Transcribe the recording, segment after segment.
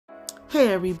Hey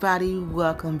everybody,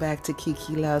 welcome back to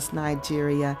Kiki Loves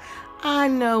Nigeria. I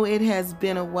know it has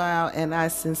been a while and I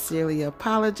sincerely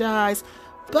apologize,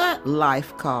 but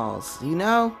life calls, you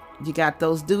know? You got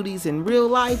those duties in real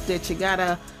life that you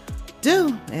gotta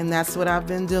do, and that's what I've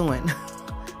been doing.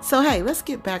 So hey, let's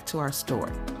get back to our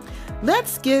story.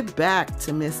 Let's get back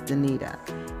to Mz Danita.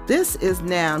 This is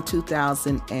now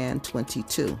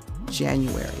 2022,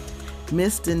 January.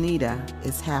 Mz Danita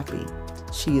is happy.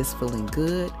 She is feeling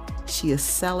good. She is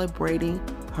celebrating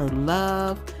her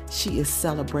love. She is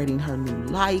celebrating her new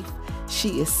life.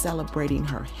 She is celebrating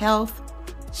her health.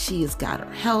 She has got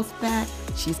her health back.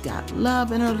 She's got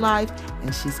love in her life,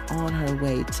 and she's on her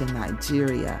way to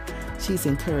Nigeria. She's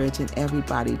encouraging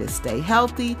everybody to stay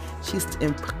healthy. She's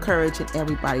encouraging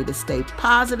everybody to stay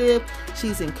positive.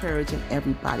 She's encouraging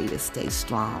everybody to stay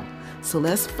strong. So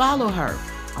let's follow her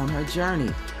on her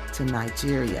journey to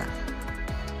Nigeria.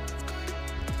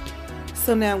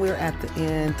 So now we're at the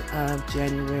end of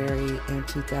January in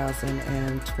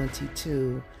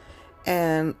 2022,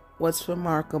 and what's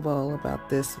remarkable about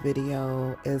this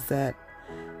video is that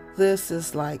this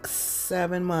is like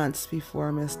 7 months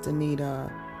before Mz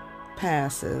Danita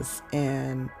passes,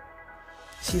 and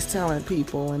she's telling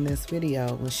people in this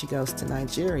video when she goes to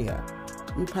Nigeria,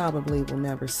 we probably will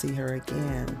never see her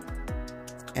again,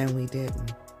 and we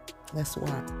didn't. Let's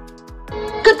watch.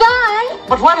 Goodbye!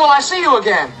 But when will I see you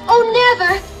again? Oh,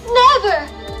 never! Never!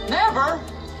 Never?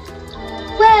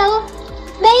 Well,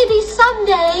 maybe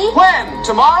someday. When?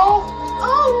 Tomorrow?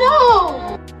 Oh,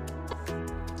 no!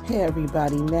 Hey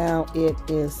everybody, now it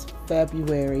is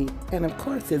February, and of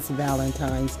course it's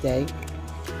Valentine's Day,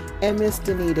 and Mz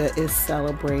Danita is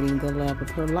celebrating the love of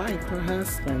her life, her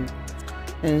husband,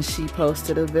 and she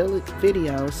posted a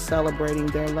video celebrating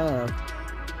their love.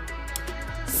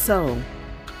 So,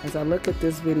 as I look at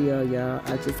this video, y'all,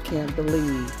 I just can't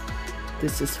believe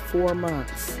this is 4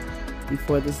 months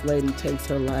before this lady takes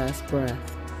her last breath.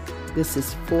 This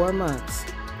is 4 months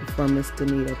before Mz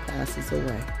Danita passes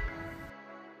away.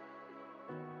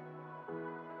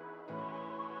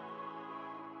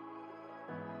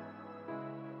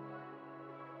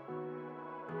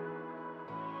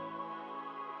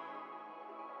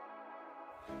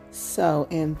 So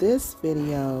in this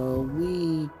video,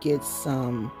 we get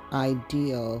some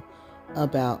idea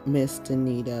about Mz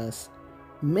Danita's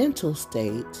mental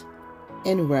state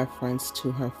in reference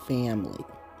to her family.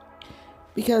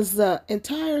 Because the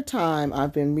entire time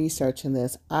I've been researching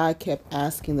this, I kept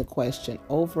asking the question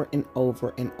over and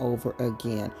over and over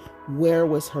again. Where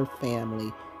was her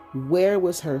family? Where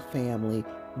was her family?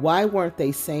 Why weren't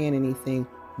they saying anything?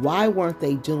 Why weren't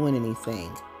they doing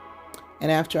anything?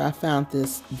 And after I found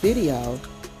this video,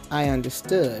 I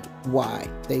understood why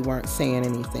they weren't saying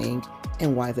anything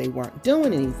and why they weren't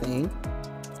doing anything,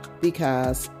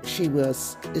 because she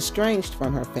was estranged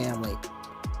from her family.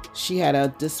 She had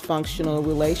a dysfunctional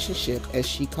relationship, as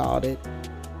she called it,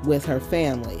 with her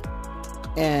family.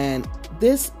 And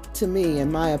this, to me,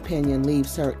 in my opinion,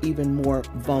 leaves her even more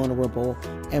vulnerable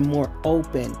and more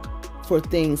open for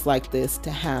things like this to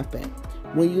happen.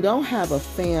 When you don't have a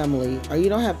family, or you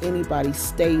don't have anybody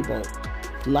stable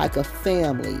like a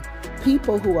family,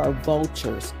 people who are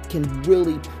vultures can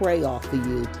really prey off of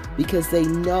you because they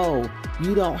know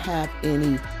you don't have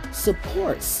any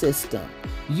support system.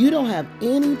 You don't have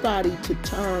anybody to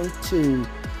turn to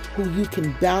who you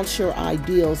can bounce your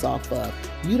ideals off of.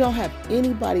 You don't have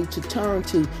anybody to turn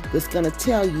to that's going to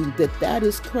tell you that that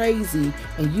is crazy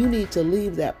and you need to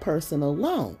leave that person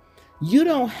alone. You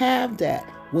don't have that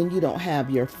when you don't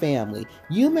have your family.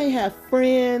 You may have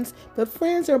friends, but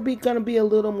friends are going to be a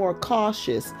little more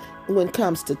cautious when it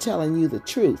comes to telling you the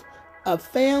truth. A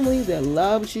family that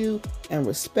loves you and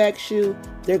respects you,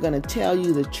 they're going to tell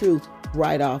you the truth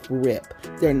right off rip.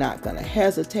 They're not going to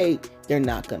hesitate. They're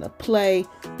not going to play.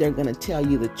 They're going to tell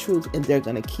you the truth, and they're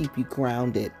going to keep you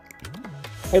grounded.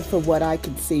 And from what I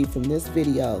can see from this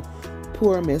video,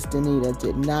 poor Mz Danita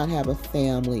did not have a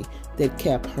family that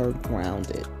kept her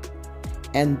grounded.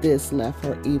 And this left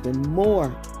her even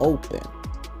more open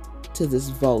to this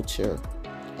vulture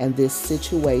and this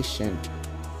situation,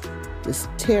 this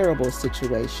terrible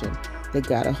situation that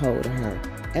got a hold of her.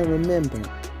 And remember,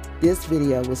 this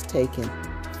video was taken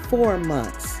 4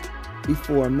 months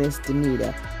before Mz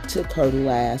Danita took her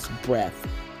last breath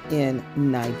in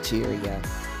Nigeria,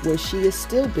 where she is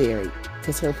still buried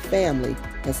because her family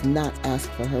has not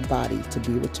asked for her body to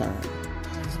be returned.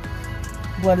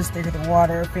 Blood is thicker than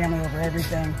water, family over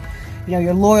everything. You know,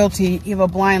 your loyalty, you have a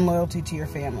blind loyalty to your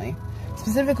family,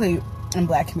 specifically in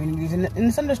Black communities. And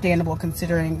it's understandable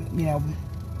considering, you know,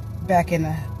 back in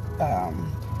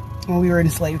when we were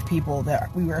enslaved people,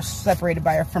 that we were separated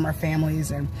from our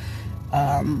families, and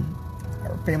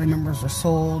Or family members are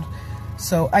sold.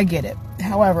 So I get it.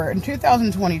 However, in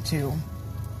 2022,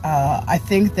 I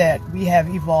think that we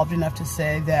have evolved enough to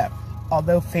say that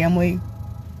although family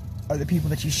are the people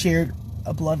that you shared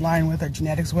a bloodline with or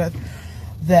genetics with,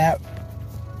 that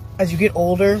as you get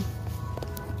older,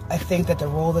 I think that the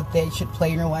role that they should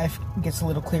play in your life gets a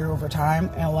little clearer over time.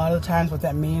 And a lot of the times what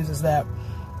that means is that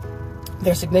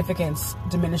their significance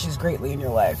diminishes greatly in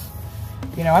your life.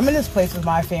 You know, I'm in this place with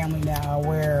my family now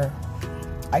where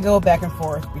I go back and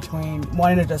forth between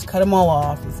wanting to just cut them all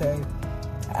off and say,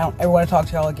 I don't ever want to talk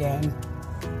to y'all again,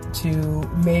 to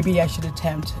maybe I should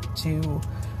attempt to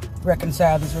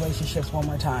reconcile these relationships one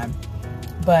more time.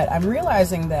 But I'm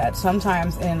realizing that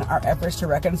sometimes in our efforts to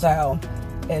reconcile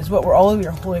is what we're all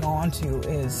holding on to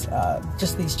is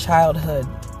just these childhood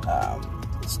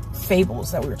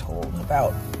fables that we were told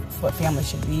about what family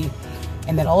should be.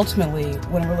 And then ultimately,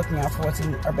 when we're looking out for what's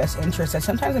in our best interest, that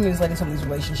sometimes it means letting some of these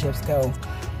relationships go.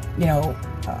 You know,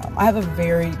 I have a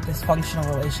very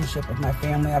dysfunctional relationship with my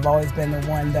family. I've always been the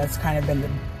one that's kind of been the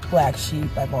black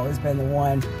sheep. I've always been the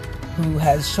one who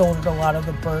has shouldered a lot of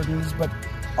the burdens, but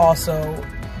also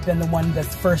been the one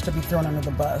that's first to be thrown under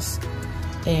the bus.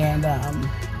 And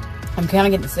I'm kind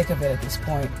of getting sick of it at this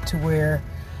point, to where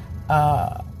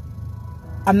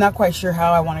I'm not quite sure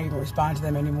how I want to even respond to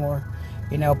them anymore.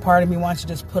 You know, part of me wants to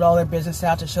just put all their business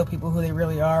out to show people who they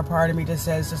really are. Part of me just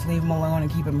says, just leave them alone and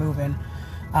keep it moving.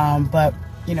 But,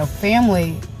 you know,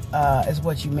 family is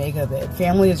what you make of it.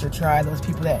 Family is your tribe, those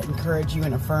people that encourage you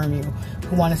and affirm you,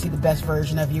 who want to see the best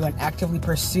version of you and actively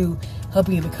pursue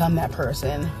helping you become that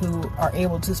person, who are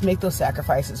able to make those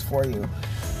sacrifices for you.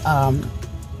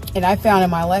 And I found in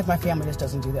my life, my family just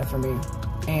doesn't do that for me.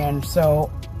 And so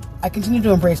I continue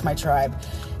to embrace my tribe.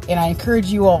 And I encourage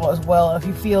you all as well, if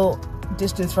you feel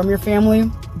distance from your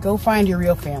family, go find your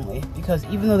real family, because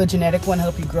even though the genetic one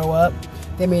helped you grow up,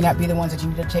 they may not be the ones that you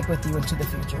need to take with you into the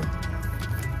future.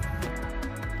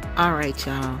 All right,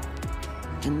 y'all.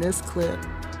 In this clip,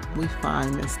 we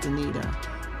find Mz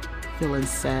Danita feeling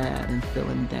sad and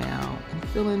feeling down and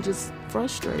feeling just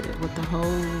frustrated with the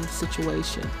whole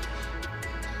situation.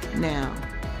 Now,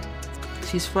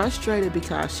 she's frustrated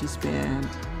because she's been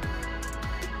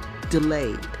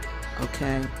delayed,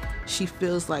 okay? She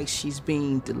feels like she's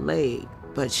being delayed,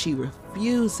 but she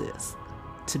refuses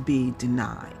to be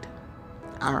denied.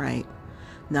 All right.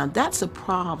 Now that's a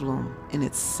problem in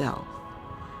itself,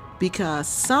 because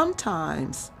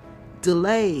sometimes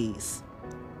delays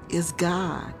is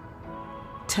God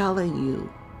telling you,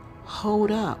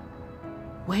 hold up,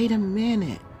 wait a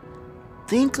minute,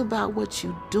 think about what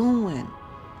you're doing,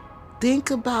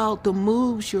 think about the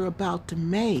moves you're about to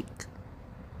make.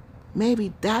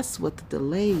 Maybe that's what the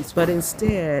delays were. But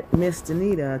instead, Mz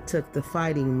Danita took the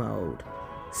fighting mode.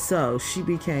 So she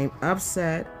became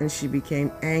upset and she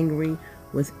became angry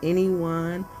with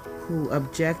anyone who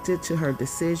objected to her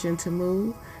decision to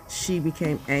move. She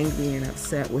became angry and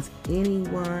upset with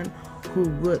anyone who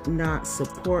would not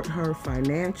support her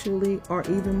financially or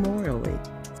even morally,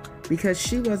 because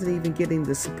she wasn't even getting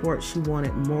the support she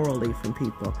wanted morally from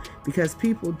people, because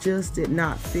people just did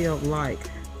not feel like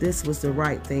this was the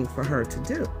right thing for her to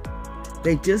do.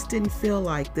 They just didn't feel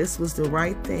like this was the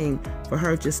right thing for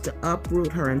her just to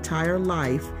uproot her entire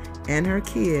life and her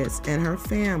kids and her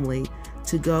family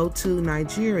to go to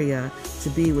Nigeria to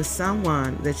be with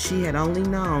someone that she had only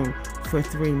known for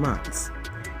 3 months.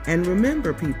 And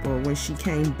remember, people, when she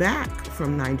came back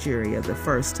from Nigeria the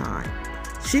first time,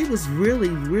 she was really,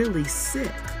 really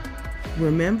sick.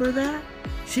 Remember that?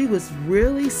 She was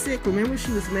really sick. Remember,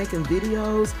 she was making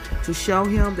videos to show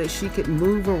him that she could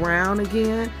move around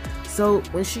again. So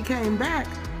when she came back,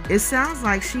 it sounds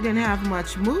like she didn't have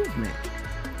much movement.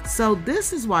 So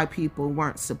this is why people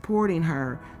weren't supporting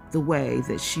her the way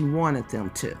that she wanted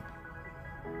them to.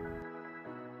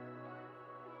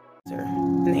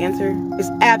 And the answer is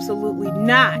absolutely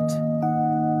not.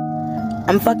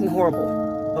 I'm fucking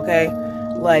horrible, okay?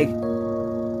 Like,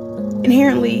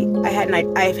 inherently,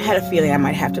 I've had a feeling I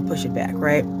might have to push it back,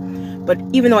 right? But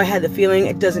even though I had the feeling,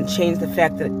 it doesn't change the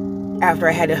fact that after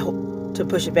I had to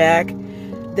push it back,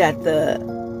 that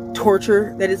the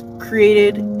torture that is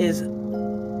created is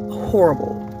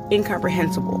horrible,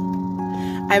 incomprehensible.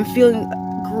 I'm feeling,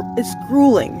 it's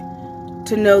grueling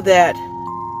to know that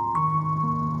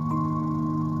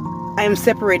I am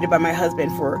separated by my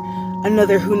husband for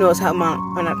another who knows how long.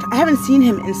 I haven't seen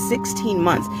him in 16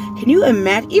 months. Can you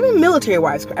imagine? Even military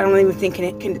wives, I don't even think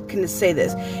can say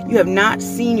this. You have not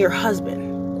seen your husband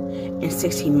in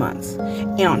 16 months.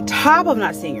 And on top of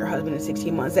not seeing your husband in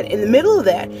 16 months, that in the middle of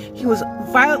that, he was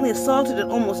violently assaulted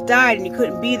and almost died, and you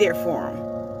couldn't be there for him.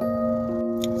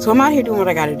 So I'm out here doing what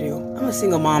I gotta do. I'm a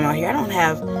single mom out here. I don't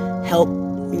have help,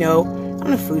 you know. I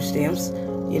don't have food stamps,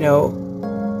 you know.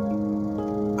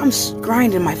 I'm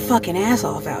grinding my fucking ass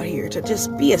off out here to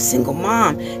just be a single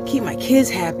mom, keep my kids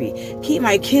happy, keep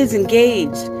my kids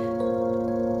engaged.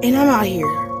 And I'm out here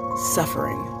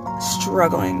suffering,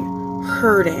 struggling,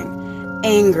 hurting,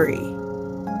 angry.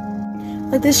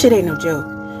 Like, this shit ain't no joke,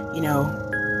 you know.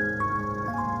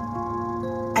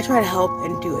 I try to help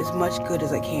and do as much good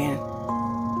as I can.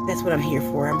 That's what I'm here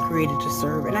for. I'm created to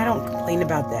serve, and I don't complain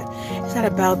about that. It's not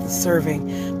about the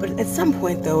serving. But at some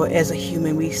point, though, as a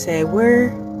human, we say, where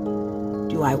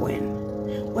do I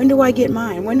win? When do I get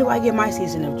mine? When do I get my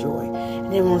season of joy? And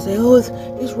everyone will say, oh,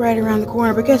 it's right around the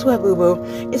corner. But guess what,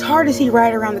 boo-boo? It's hard to see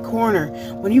right around the corner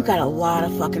when you got a lot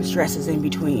of fucking stresses in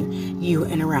between you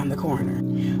and around the corner.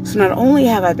 So not only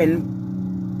have I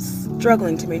been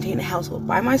struggling to maintain a household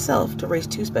by myself to raise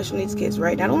 2 special needs kids,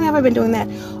 right? Not only have I been doing that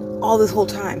all this whole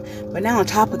time, but now on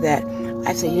top of that,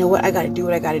 I say, you know what? I got to do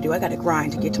what I got to do. I got to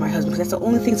grind to get to my husband, because that's the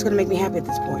only thing that's going to make me happy at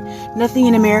this point. Nothing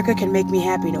in America can make me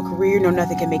happy. No career, no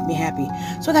nothing can make me happy.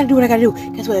 So I got to do what I got to do.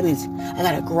 Guess what that means? I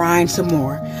got to grind some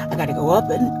more. I got to go up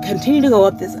and continue to go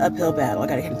up this uphill battle. I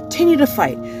got to continue to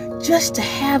fight just to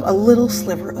have a little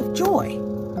sliver of joy.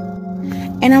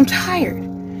 And I'm tired.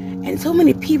 And so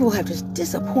many people have just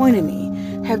disappointed me.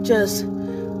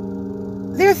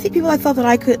 There are people I thought that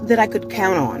I could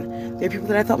count on. There are people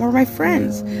that I thought were my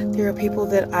friends. There are people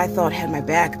that I thought had my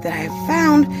back that I have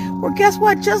found where, guess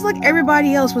what? Just like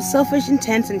everybody else, was selfish,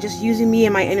 intense, and just using me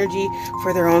and my energy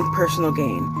for their own personal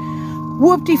gain.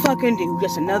 Whoop-de-fucking-do.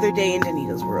 Just another day in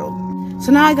Danita's world.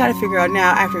 So now I got to figure out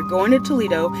now, after going to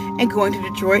Toledo and going to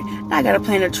Detroit, now I got to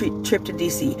plan a trip to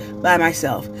DC by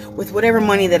myself with whatever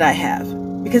money that I have.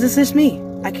 Because it's just me.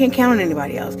 I can't count on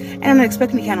anybody else. And I'm not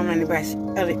expecting to count on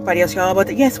anybody else, y'all. But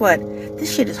guess what?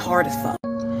 This shit is hard as fuck.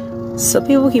 So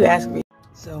people keep asking me.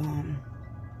 So, I'm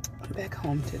back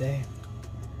home today.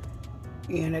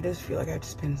 And I just feel like I've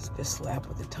just been slapped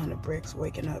with a ton of bricks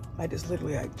waking up. I just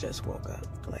woke up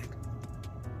like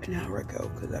an hour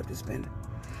ago because I've just been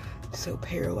so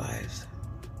paralyzed.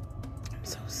 I'm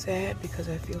so sad because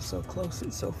I feel so close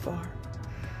and so far.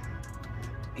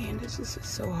 And it's just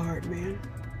so hard, man.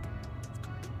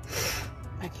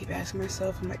 I keep asking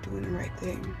myself, am I doing the right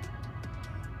thing?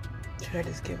 Should I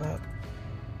just give up?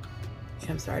 And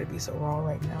I'm sorry to be so raw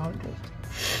right now.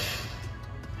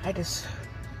 I just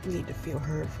need to feel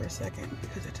heard for a second,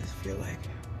 because I just feel like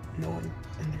no one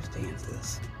understands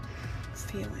this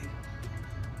feeling.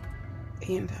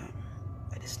 And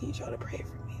I just need y'all to pray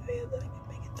for me, man, that I can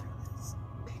make it through this.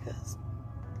 Because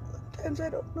sometimes I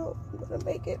don't know if I'm gonna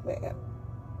make it, man.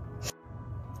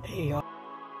 Hey, y'all.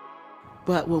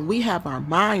 But when we have our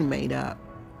mind made up,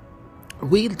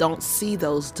 we don't see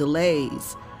those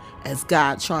delays as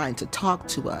God trying to talk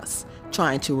to us,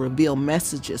 trying to reveal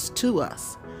messages to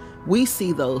us. We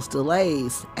see those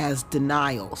delays as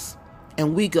denials,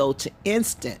 and we go to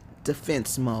instant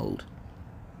defense mode.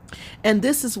 And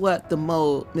this is what the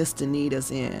mode Mz Danita's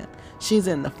in. She's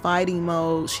in the fighting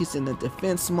mode, she's in the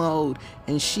defense mode,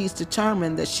 and she's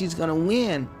determined that she's going to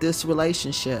win this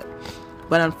relationship.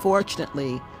 But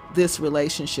unfortunately, this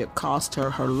relationship cost her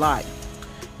her life.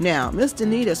 Now, Mz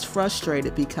Danita's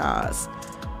frustrated because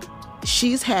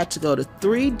she's had to go to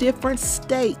 3 different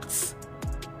states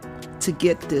to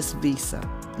get this visa.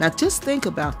 Now, just think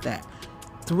about that.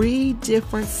 3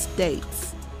 different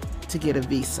states to get a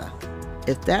visa.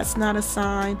 If that's not a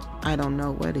sign, I don't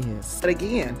know what is. But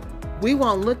again, we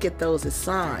won't look at those as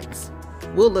signs.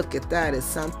 We'll look at that as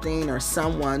something or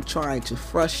someone trying to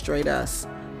frustrate us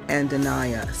and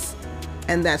deny us.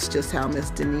 And that's just how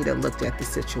Mz Danita looked at the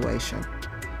situation.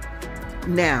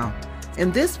 Now,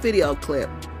 in this video clip,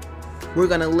 we're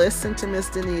going to listen to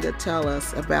Mz Danita tell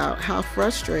us about how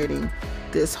frustrating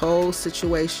this whole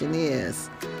situation is.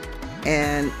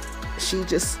 And she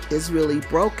just is really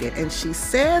broken. And she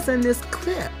says in this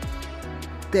clip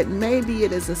that maybe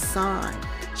it is a sign.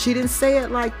 She didn't say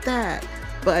it like that,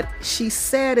 but she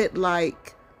said it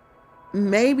like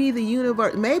maybe the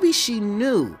universe, maybe she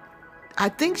knew. I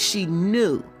think she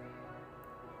knew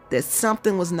that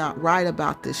something was not right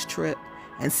about this trip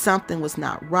and something was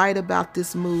not right about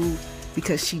this move,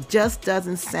 because she just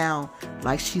doesn't sound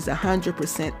like she's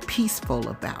 100% peaceful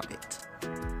about it.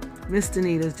 Mz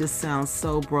Danita just sounds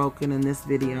so broken in this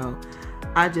video.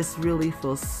 I just really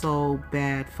feel so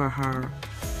bad for her.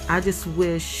 I just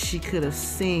wish she could have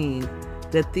seen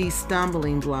that these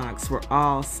stumbling blocks were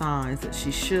all signs that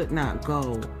she should not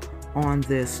go on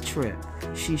this trip.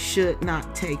 She should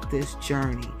not take this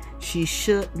journey. She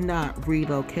should not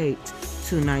relocate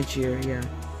to Nigeria.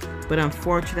 But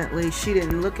unfortunately, she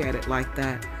didn't look at it like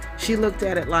that. She looked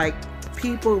at it like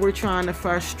people were trying to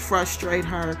frustrate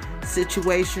her,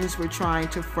 situations were trying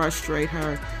to frustrate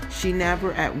her. She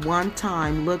never at one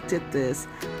time looked at this,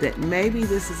 that maybe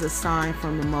this is a sign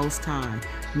from the Most High.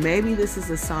 Maybe this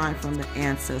is a sign from the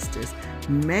ancestors.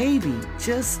 Maybe,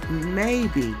 just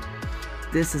maybe,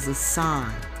 this is a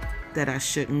sign that I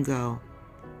shouldn't go.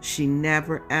 She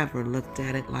never ever looked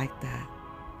at it like that.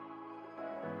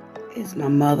 It's my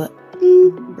mother's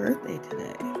birthday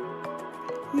today.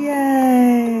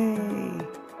 Yay!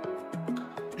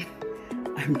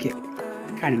 I'm kidding.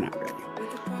 Kind of not really.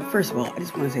 But first of all, I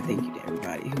just want to say thank you to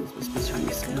everybody who's been showing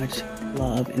me so much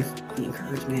love and the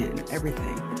encouragement and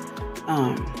everything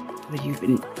that you've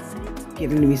been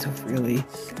giving to me so freely.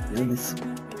 You know, this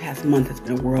past month has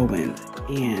been a whirlwind,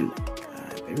 and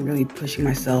I've been really pushing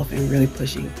myself and really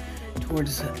pushing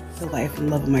towards the life and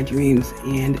love of my dreams,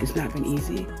 and it's not been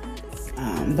easy.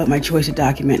 But my choice to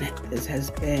document this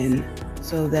has been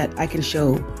so that I can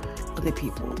show other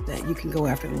people that you can go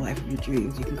after the life of your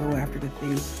dreams. You can go after the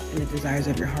things and the desires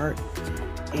of your heart,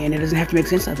 and it doesn't have to make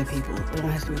sense to other people. It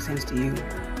only has to make sense to you.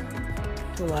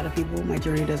 To a lot of people, my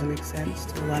journey doesn't make sense.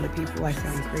 To a lot of people, I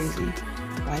sound crazy.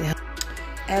 Why the hell?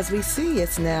 As we see,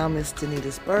 it's now Mz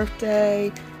Danita's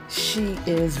birthday. She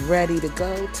is ready to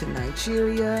go to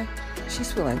Nigeria.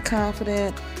 She's feeling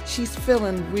confident. She's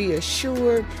feeling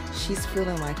reassured. She's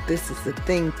feeling like this is the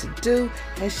thing to do,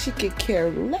 and she could care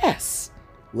less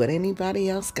what anybody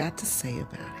else got to say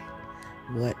about it.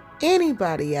 What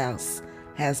anybody else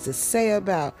has to say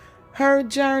about her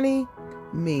journey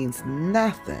means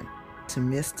nothing to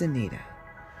Mz Danita.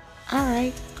 All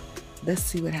right, let's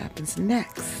see what happens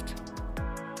next.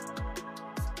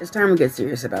 It's time we get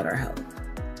serious about our health.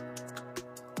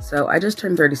 So I just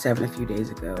turned 37 a few days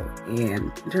ago, and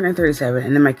I'm turning 37,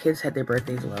 and then my kids had their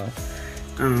birthday as well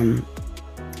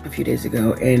a few days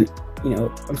ago, and you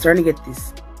know, I'm starting to get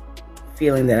this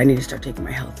feeling that I need to start taking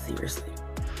my health seriously.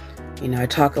 You know, I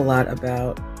talk a lot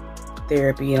about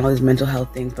therapy and all these mental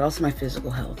health things, but also my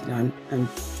physical health. You know, I'm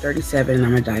 37 and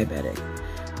I'm a diabetic,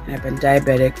 and I've been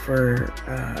diabetic for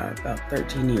about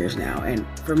 13 years now, and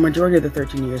for the majority of the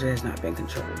 13 years it has not been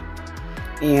controlled,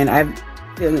 and I've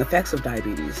feeling the effects of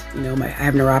diabetes. You know, I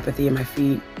have neuropathy in my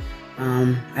feet.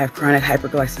 I have chronic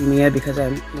hyperglycemia because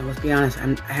let's be honest,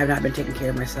 I have not been taking care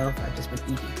of myself. I've just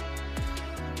been eating.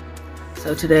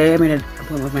 So today I made an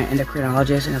appointment with my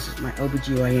endocrinologist and also my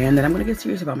OBGYN that I'm going to get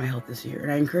serious about my health this year.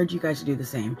 And I encourage you guys to do the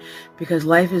same, because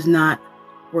life is not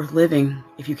worth living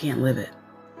if you can't live it.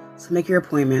 So make your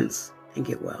appointments and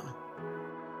get well.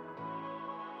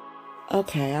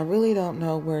 Okay, I really don't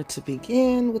know where to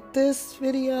begin with this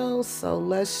video, so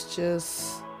let's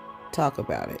just talk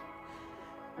about it.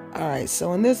 Alright,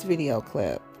 so in this video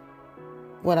clip,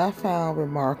 what I found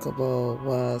remarkable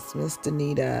was Mz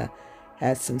Danita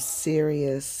had some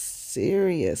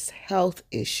serious health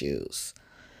issues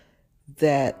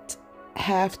that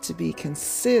have to be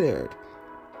considered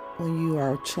when you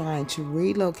are trying to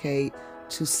relocate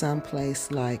to some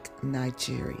place like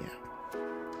Nigeria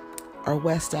or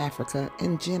West Africa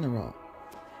in general,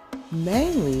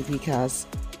 mainly because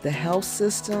the health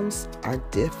systems are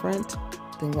different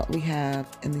than what we have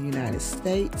in the United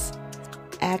States.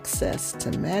 Access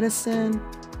to medicine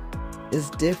is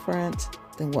different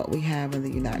than what we have in the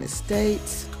United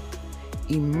States.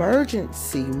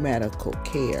 Emergency medical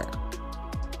care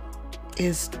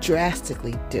is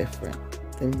drastically different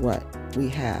than what we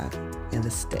have in the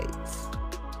States.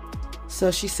 So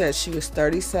she said she was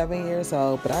 37 years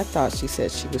old, but I thought she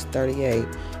said she was 38,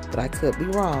 but I could be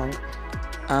wrong.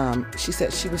 She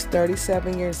said she was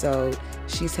 37 years old.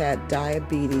 She's had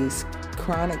diabetes,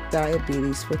 chronic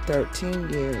diabetes for 13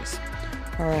 years.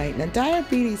 All right, now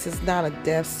diabetes is not a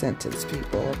death sentence,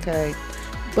 people, okay?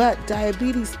 But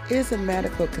diabetes is a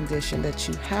medical condition that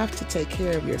you have to take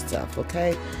care of yourself,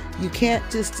 okay? You can't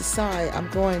just decide, I'm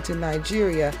going to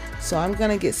Nigeria, so I'm going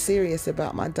to get serious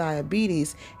about my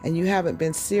diabetes, and you haven't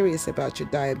been serious about your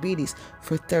diabetes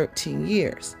for 13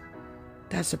 years.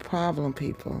 That's a problem,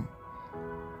 people.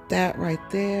 That right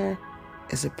there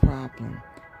is a problem.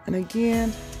 And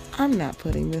again, I'm not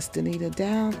putting Mz Danita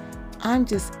down. I'm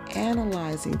just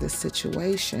analyzing the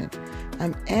situation.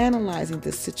 I'm analyzing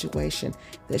the situation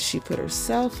that she put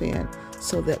herself in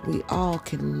so that we all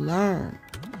can learn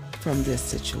from this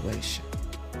situation.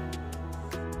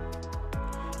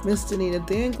 Mz Danita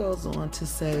then goes on to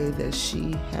say that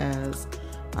she has,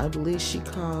 I believe she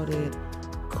called it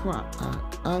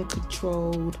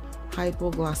uncontrolled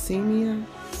hypoglycemia.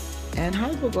 And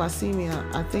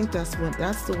hypoglycemia, I think that's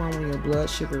the one when your blood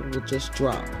sugar will just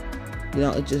drop. You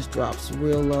know, it just drops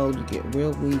real low. You get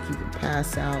real weak. You can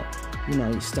pass out. You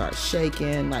know, you start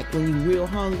shaking. Like when you're real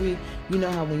hungry, you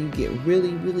know how when you get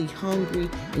really, really hungry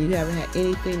and you haven't had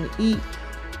anything to eat,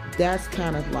 that's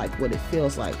kind of like what it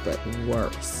feels like, but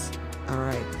worse. All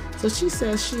right. So she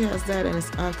says she has that and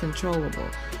it's uncontrollable.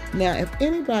 Now, if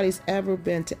anybody's ever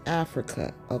been to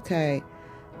Africa, okay,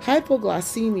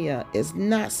 hypoglycemia is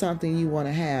not something you want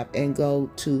to have and go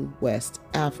to West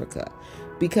Africa,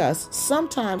 because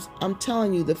sometimes, I'm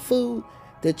telling you, the food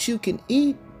that you can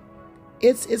eat,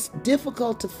 it's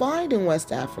difficult to find in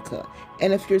West Africa.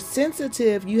 And if you're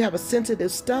sensitive, you have a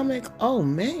sensitive stomach, oh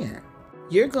man,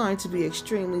 you're going to be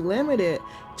extremely limited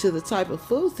to the type of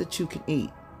foods that you can eat,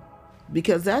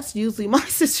 because that's usually my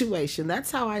situation.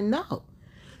 That's how I know.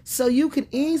 So you can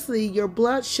easily, your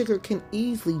blood sugar can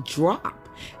easily drop.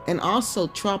 And also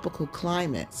tropical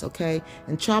climates, okay?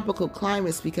 And tropical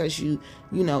climates, because you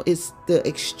know, it's the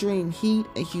extreme heat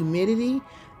and humidity,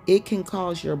 it can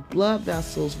cause your blood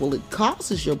vessels, well, it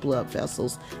causes your blood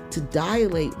vessels to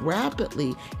dilate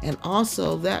rapidly. And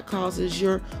also that causes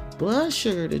your blood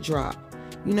sugar to drop.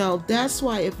 You know, that's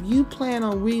why if you plan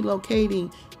on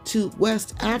relocating to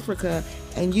West Africa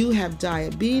and you have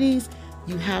diabetes,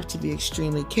 you have to be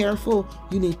extremely careful.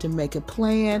 You need to make a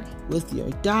plan with your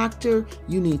doctor.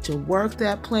 You need to work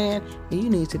that plan, and you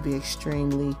need to be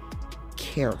extremely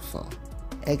careful.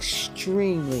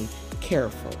 Extremely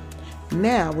careful.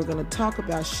 Now we're going to talk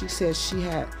about, she says she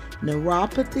had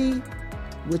neuropathy,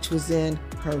 which was in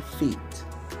her feet.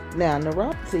 Now,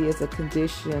 neuropathy is a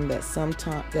condition that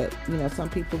some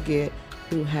people get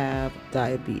who have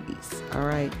diabetes, all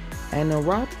right? And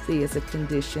neuropathy is a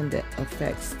condition that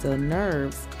affects the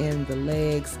nerves in the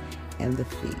legs and the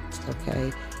feet,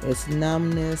 okay? It's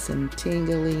numbness and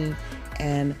tingling,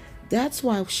 and that's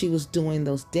why she was doing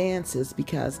those dances,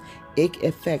 because it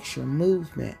affects your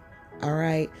movement, all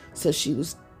right? So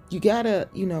you gotta,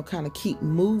 kind of keep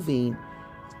moving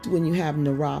when you have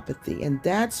neuropathy, and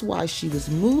that's why she was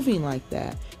moving like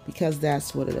that, because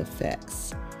that's what it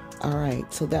affects. All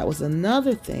right, so that was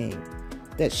another thing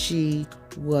that she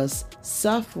was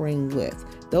suffering with.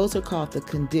 Those are called the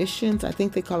conditions. I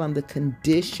think they call them the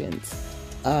conditions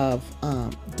of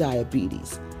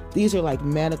diabetes. These are like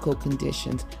medical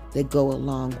conditions that go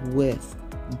along with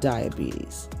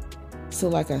diabetes. So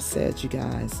like I said, you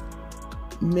guys,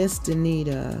 Mz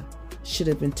Danita should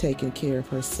have been taking care of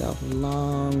herself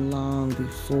long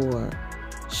before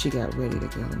she got ready to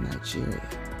go to Nigeria.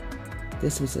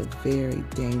 This was a very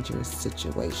dangerous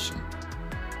situation.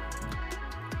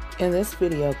 In this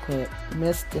video clip,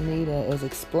 Mz Danita is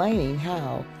explaining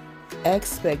how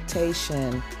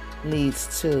expectation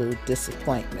leads to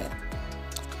disappointment.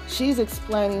 She's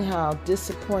explaining how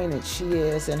disappointed she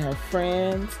is in her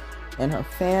friends and her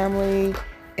family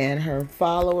and her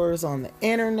followers on the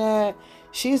internet.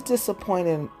 She's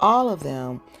disappointed in all of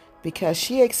them because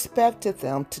she expected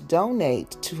them to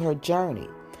donate to her journey.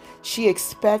 She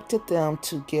expected them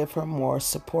to give her more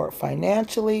support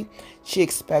financially. She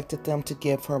expected them to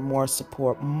give her more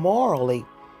support morally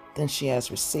than she has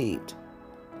received.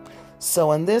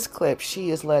 So in this clip,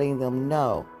 she is letting them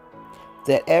know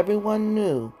that everyone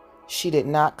knew she did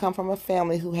not come from a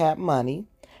family who had money.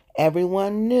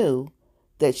 Everyone knew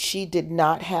that she did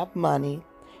not have money,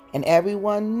 and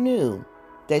everyone knew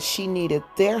that she needed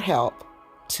their help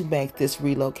to make this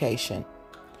relocation.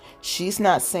 She's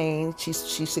not saying,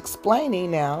 she's explaining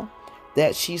now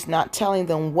that she's not telling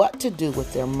them what to do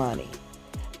with their money,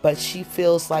 but she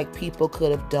feels like people could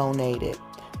have donated,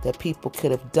 that people could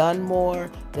have done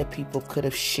more, that people could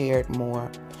have shared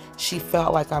more. She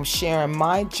felt like, I'm sharing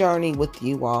my journey with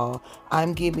you all.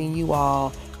 I'm giving you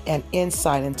all an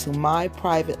insight into my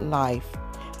private life,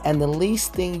 and the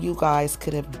least thing you guys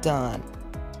could have done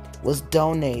was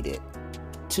donated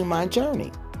to my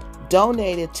journey.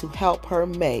 Donated to help her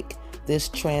make this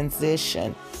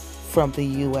transition from the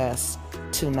U.S.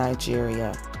 to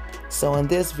Nigeria. So in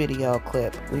this video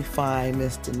clip, we find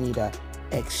Mz Danita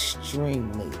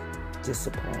extremely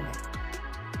disappointed.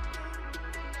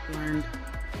 Learned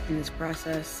in this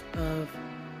process of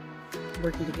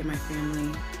working to get my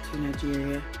family to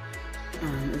Nigeria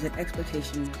is that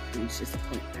expectation leads to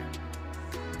disappointment.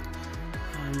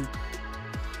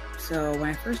 So when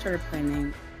I first started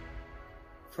planning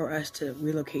for us to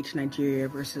relocate to Nigeria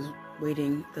versus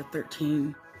waiting the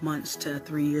 13 months to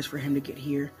 3 years for him to get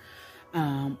here,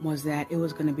 was that it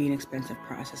was going to be an expensive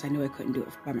process. I knew I couldn't do it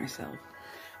by myself.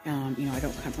 I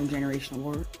don't come from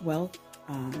generational wealth.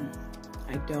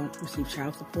 I don't receive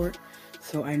child support.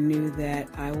 So I knew that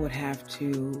I would have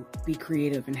to be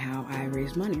creative in how I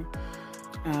raised money.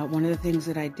 One of the things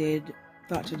that I did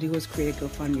thought to do was create a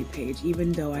GoFundMe page.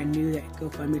 Even though I knew that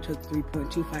GoFundMe took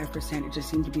 3.25%, it just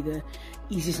seemed to be the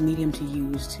easiest medium to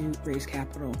use to raise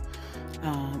capital.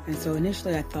 And so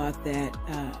initially I thought that,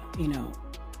 you know,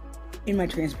 in my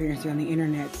transparency on the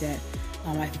internet, that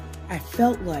I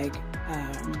felt like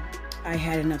I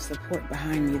had enough support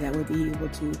behind me that would be able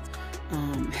to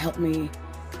help me,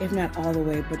 if not all the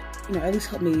way, but, you know, at least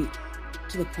help me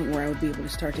to the point where I would be able to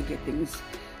start to get things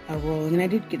rolling. And I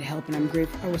did get help, and I'm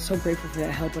grateful. I was so grateful for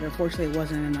that help, but unfortunately it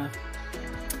wasn't enough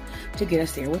to get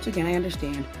us there, which again, I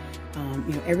understand.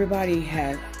 You know, everybody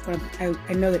has,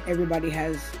 I know that everybody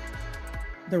has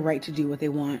the right to do what they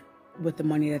want with the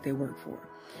money that they work for.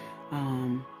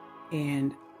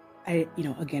 And I, you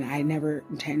know, again, I never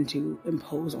intend to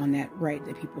impose on that right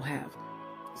that people have.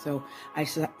 So I,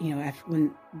 you know,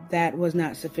 when that was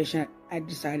not sufficient, I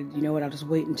decided, you know what, I'll just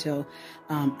wait until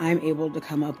I'm able to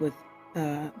come up with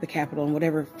the capital in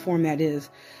whatever form that is.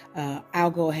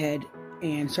 I'll go ahead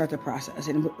and start the process.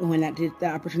 And when the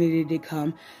opportunity did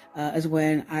come, is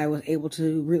when I was able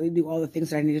to really do all the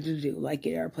things that I needed to do, like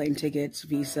get airplane tickets,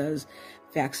 visas,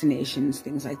 vaccinations,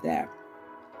 things like that.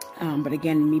 But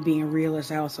again, me being a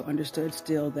realist, I also understood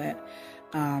still that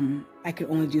I could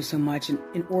only do so much. And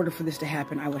in order for this to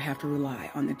happen, I would have to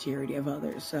rely on the charity of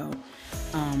others. So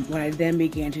what I then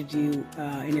began to do,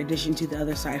 in addition to the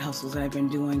other side hustles that I've been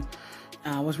doing,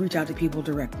 was reach out to people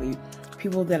directly.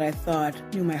 People that I thought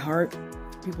knew my heart,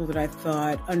 people that I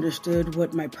thought understood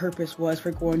what my purpose was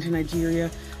for going to Nigeria,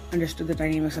 understood the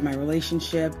dynamics of my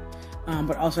relationship,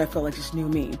 but also I felt like just knew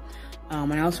me.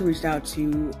 And I also reached out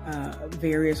to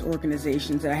various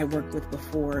organizations that I had worked with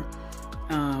before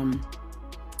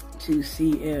to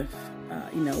see if,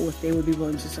 you know, if they would be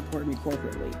willing to support me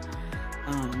corporately.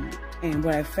 And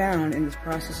what I found in this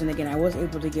process, and again, I was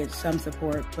able to get some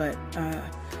support, but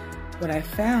what I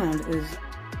found is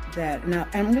that, now,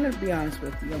 and I'm going to be honest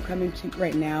with you, I'm coming to,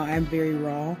 right now, I'm very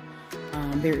raw.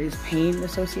 There is pain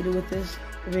associated with this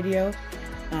video,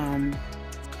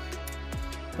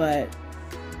 but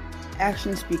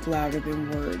actions speak louder than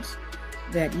words.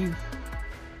 That you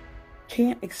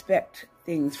can't expect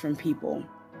things from people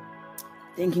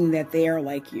thinking that they are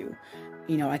like you.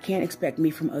 You know, I can't expect me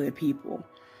from other people.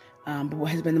 But what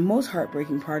has been the most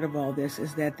heartbreaking part of all this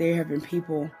is that there have been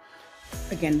people,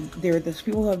 again, there are those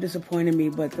people who have disappointed me,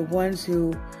 but the ones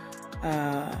who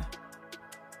have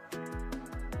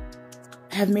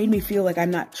made me feel like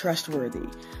I'm not trustworthy,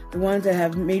 the ones that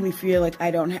have made me feel like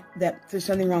that there's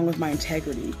something wrong with my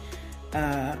integrity.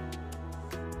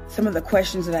 Some of the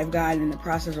questions that I've gotten in the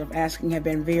process of asking have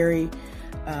been very,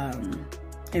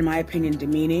 in my opinion,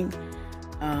 demeaning.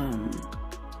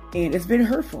 And it's been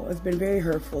hurtful. It's been very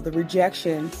hurtful. The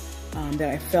rejection that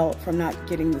I felt from not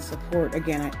getting the support.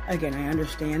 Again, I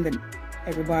understand that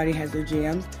everybody has their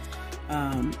jams.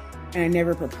 And I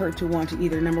never purport to want to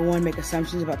either, number one, make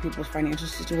assumptions about people's financial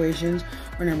situations,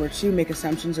 or number two, make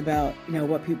assumptions about, you know,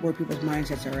 where people's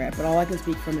mindsets are at. But all I can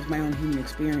speak from is my own human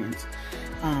experience.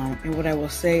 And what I will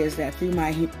say is that through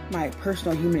my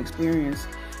personal human experience,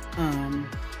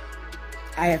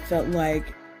 I have felt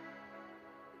like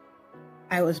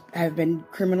I have been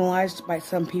criminalized by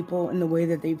some people in the way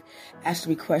that they've asked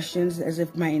me questions, as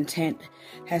if my intent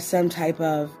has some type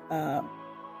of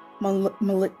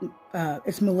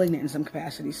it's malignant in some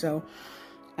capacity. So,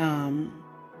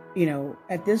 you know,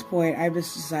 at this point, I've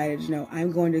just decided, you know,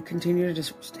 I'm going to continue to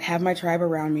just have my tribe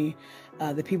around me,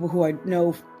 the people who I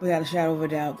know without a shadow of a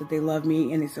doubt that they love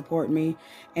me and they support me,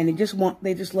 and they just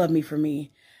love me for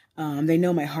me. They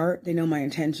know my heart, they know my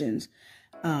intentions,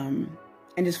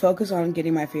 and just focus on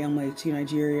getting my family to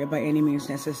Nigeria by any means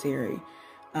necessary.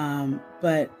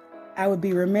 But I would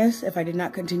be remiss if I did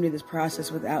not continue this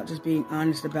process without just being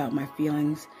honest about my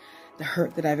feelings, the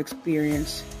hurt that I've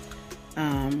experienced.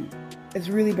 It's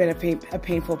really been a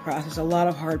painful process, a lot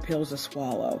of hard pills to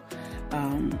swallow.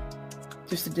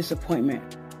 Just a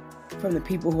disappointment from the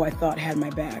people who I thought had my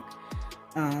back.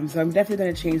 So I'm definitely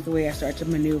going to change the way I start to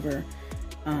maneuver,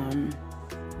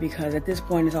 because at this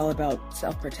point it's all about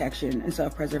self-protection and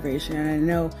self-preservation. And I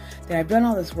know that I've done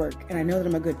all this work, and I know that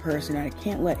I'm a good person, and I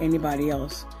can't let anybody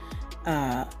else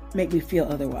make me feel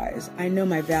otherwise. I know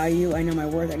my value, I know my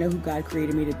worth, I know who God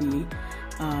created me to be,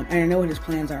 and I know what His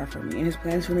plans are for me. And His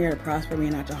plans for me are to prosper me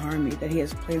and not to harm me, that He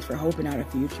has plans for hope and not a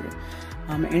future.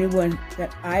 Anyone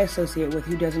that I associate with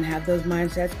who doesn't have those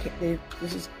mindsets,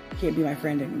 can't be my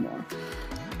friend anymore.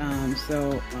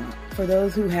 So for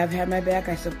those who have had my back,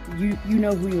 you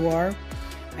know who you are.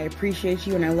 I appreciate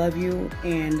you and I love you,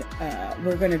 and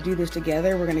we're going to do this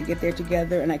together. We're going to get there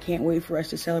together, and I can't wait for us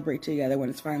to celebrate together when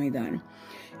it's finally done.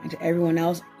 And to everyone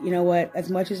else, you know what? As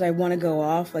much as I want to go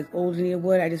off like old Danita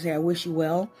would, I just say I wish you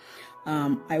well.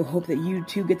 I hope that you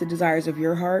too get the desires of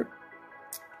your heart.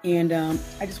 And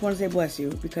I just want to say bless you,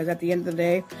 because at the end of the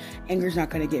day, anger is not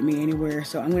going to get me anywhere.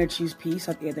 So I'm going to choose peace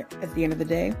at the end of the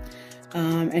day,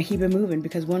 and keep it moving,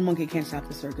 because one monkey can't stop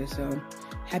the circus. So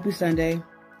happy Sunday,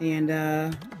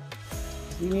 and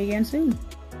see me again soon.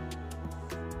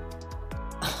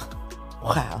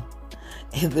 Wow.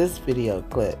 In this video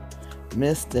clip,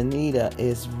 Mz Danita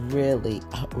is really,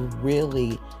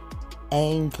 really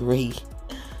angry.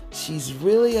 She's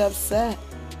really upset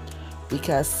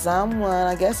because someone,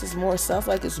 I guess it's more stuff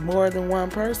like it's more than one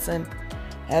person,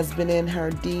 has been in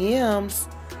her DMs.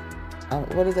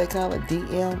 What do they call it?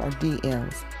 DM or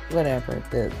DMs? Whatever.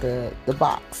 The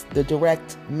box. The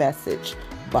direct message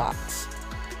box.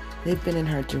 They've been in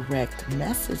her direct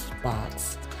message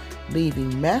box,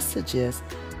 leaving messages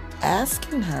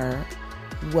asking her,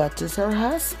 what does her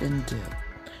husband do?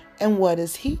 And what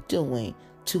is he doing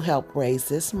to help raise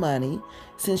this money,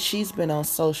 since she's been on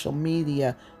social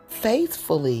media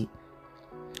faithfully,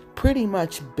 pretty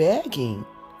much begging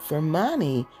for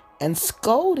money and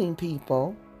scolding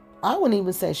people. I wouldn't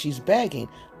even say she's begging.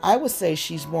 I would say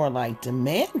she's more like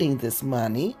demanding this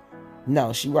money.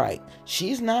 No, she's right.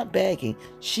 She's not begging.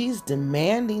 She's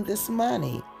demanding this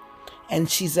money. And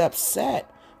she's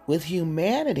upset with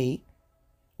humanity,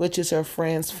 which is her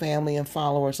friends, family, and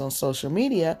followers on social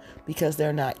media, because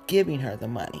they're not giving her the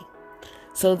money.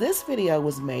 So this video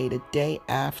was made a day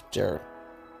after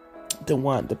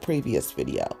the previous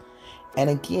video. And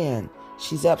again,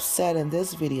 she's upset in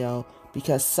this video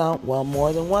because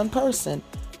more than one person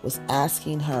was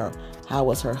asking her how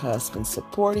was her husband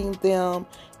supporting them,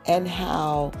 and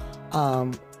how,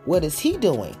 what is he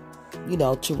doing,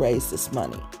 to raise this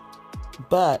money.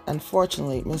 But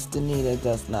unfortunately, Mz Danita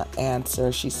does not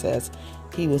answer. She says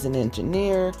he was an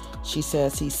engineer. She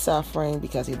says he's suffering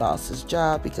because he lost his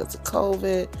job because of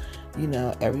COVID.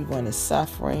 Everyone is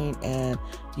suffering, and,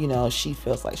 she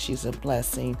feels like she's a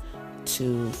blessing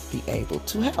to be able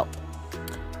to help.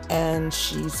 And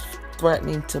she's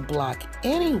threatening to block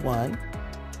anyone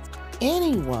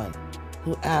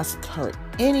who asks her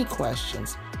any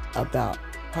questions about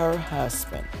her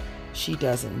husband. She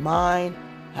doesn't mind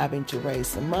having to raise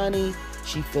some money.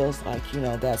 She feels like,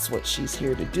 that's what she's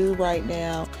here to do right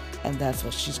now, and that's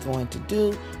what she's going to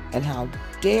do. And how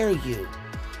dare you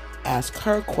ask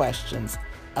her questions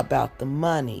about the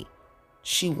money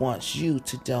she wants you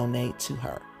to donate to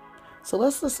her. So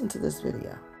let's listen to this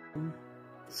video.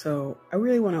 So I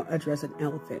really want to address an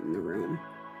elephant in the room.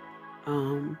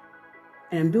 And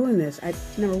I'm doing this.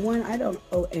 Number one, I don't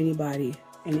owe anybody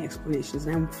any explanations,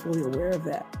 and I'm fully aware of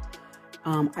that.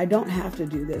 I don't have to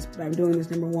do this, but I'm doing this,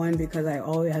 number one, because I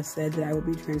always have said that I will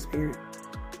be transparent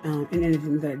in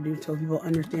anything that I do, so people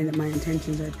understand that my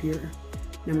intentions are pure.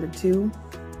 Number two,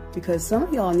 because some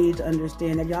of y'all need to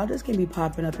understand that y'all just can be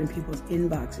popping up in people's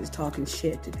inboxes talking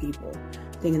shit to people,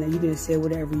 thinking that you can say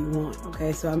whatever you want,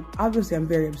 okay? So I'm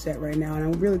very upset right now, and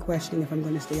I'm really questioning if I'm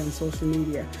going to stay on social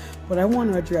media. What I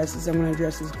want to address is, I'm going to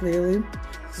address this clearly.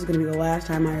 This is going to be the last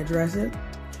time I address it.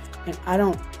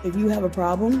 And if you have a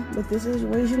problem with this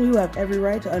situation, you have every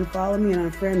right to unfollow me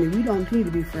and unfriend me. We don't need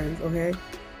to be friends, okay?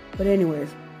 But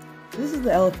anyways, this is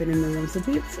the elephant in the room.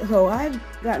 So I've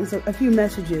gotten a few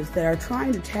messages that are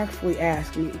trying to tactfully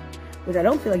ask me, which I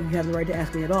don't feel like you have the right to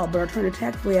ask me at all, but are trying to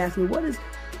tactfully ask me, what is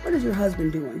your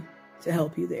husband doing to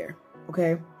help you there,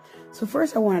 okay? So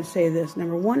first I want to say this.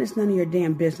 Number one, it's none of your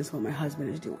damn business what my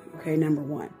husband is doing, okay? Number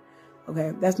one,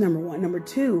 okay? That's number one. Number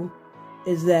two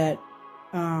is that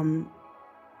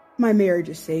my marriage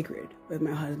is sacred with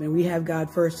my husband. We have God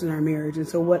first in our marriage. And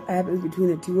so what happens between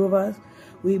the two of us,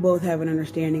 we both have an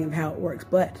understanding of how it works.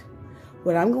 But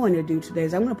what I'm going to do today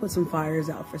is I'm going to put some fires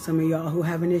out for some of y'all who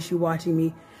have an issue watching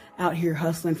me out here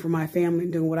hustling for my family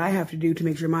and doing what I have to do to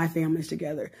make sure my family's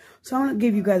together. So I'm going to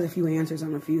give you guys a few answers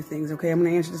on a few things, okay? I'm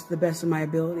going to answer this to the best of my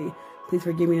ability. Please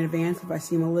forgive me in advance if I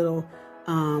seem a little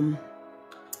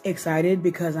excited,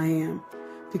 because I am.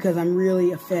 Because I'm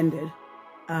really offended.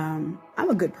 I'm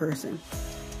a good person.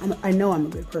 I know I'm a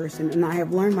good person, and I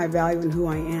have learned my value and who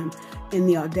I am. And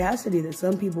the audacity that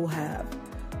some people have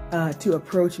to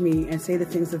approach me and say the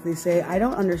things that they say, I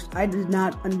did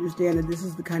not understand that this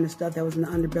is the kind of stuff that was in the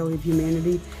underbelly of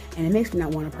humanity, and it makes me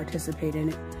not want to participate in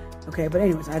it. Okay, but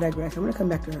anyways, I digress. I'm going to come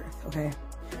back to earth, okay?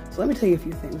 So let me tell you a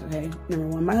few things, okay? Number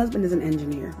one, my husband is an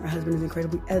engineer. My husband is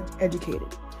incredibly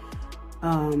educated.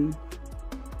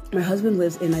 My husband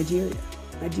lives in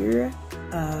Nigeria.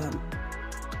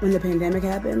 When the pandemic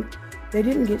happened, they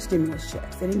didn't get stimulus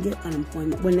checks. They didn't get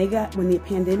unemployment. When the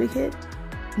pandemic hit,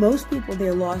 most people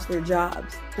there lost their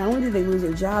jobs. Not only did they lose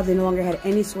their jobs, they no longer had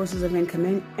any sources of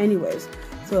income anyways.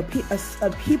 So a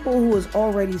people who is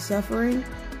already suffering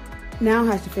now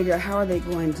has to figure out how are they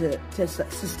going to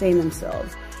sustain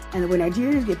themselves. And when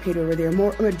Nigerians get paid over there,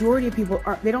 a majority of people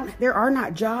there are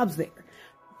not jobs there.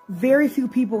 Very few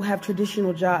people have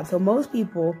traditional jobs. So most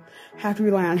people have to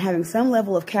rely on having some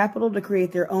level of capital to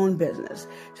create their own business,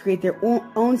 to create their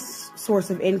own source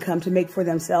of income to make for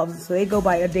themselves. So they go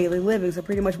by a daily living. So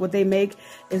pretty much what they make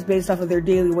is based off of their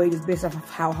daily wages, based off of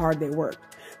how hard they work.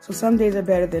 So some days are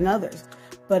better than others.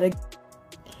 But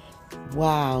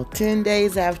wow, 10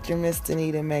 days after Mz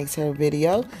Danita makes her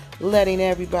video, letting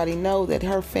everybody know that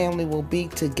her family will be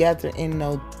together in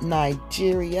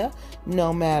Nigeria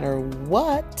no matter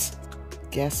what.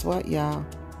 Guess what, y'all?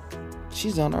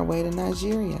 She's on her way to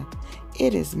Nigeria.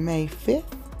 It is May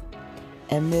 5th,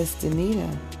 and Mz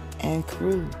Danita and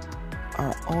crew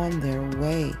are on their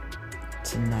way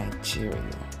to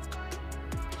Nigeria.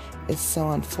 It's so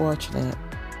unfortunate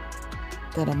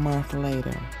that a month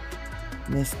later,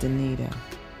 Mz Danita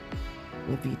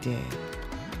will be dead.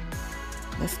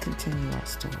 Let's continue our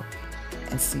story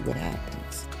and see what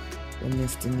happens when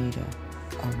Mz Danita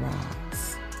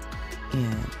arrives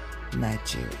in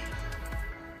Nigeria.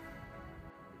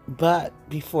 But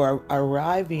before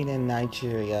arriving in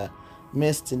Nigeria,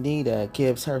 Mz Danita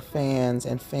gives her fans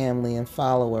and family and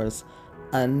followers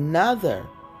another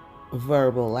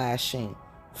verbal lashing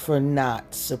for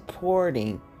not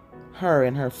supporting her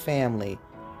and her family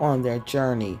on their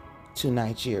journey to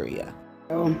Nigeria.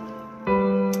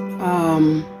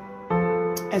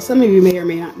 As some of you may or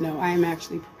may not know, I am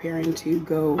actually preparing to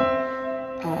go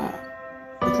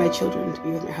with my children to be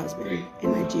with my husband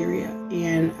in Nigeria.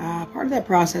 And part of that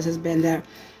process has been that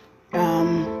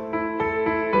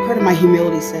part of my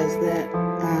humility says that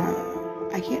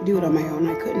I can't do it on my own.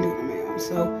 I couldn't do it on my own.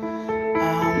 So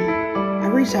I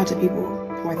reached out to people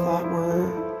who I thought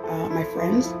were my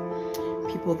friends,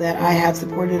 people that I have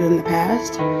supported in the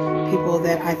past, people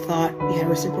that I thought we had a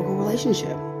reciprocal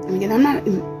relationship. And again,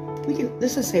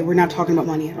 let's just say we're not talking about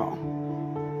money at all.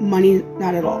 Money,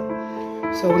 not at all.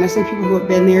 So when I say people who have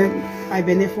been there, I've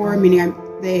been there for, meaning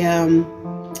they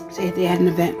say if they had an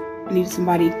event, needed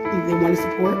somebody they wanted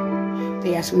support,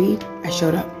 they asked me, I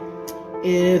showed up.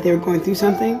 If they were going through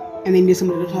something and they needed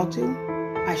somebody to talk to,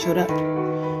 I showed up.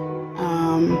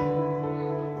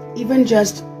 Even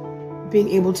just being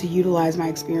able to utilize my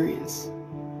experience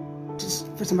just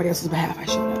for somebody else's behalf, I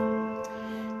showed up.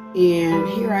 And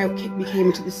here I became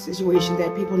into this situation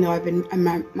that people know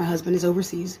my husband is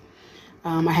overseas.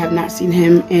 I have not seen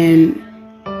him in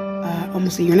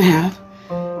almost a year and a half,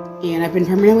 and I've been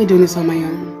primarily doing this on my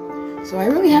own. So I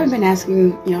really haven't been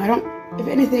asking, if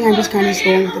anything, I'm just kind of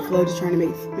going with the flow, just trying to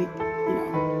make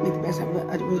the best out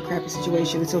of a really crappy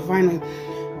situation. And so finally,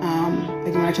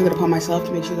 again, I took it upon myself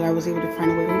to make sure that I was able to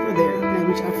find a way over there, and I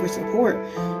reached out for support.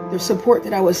 The support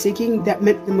that I was seeking, that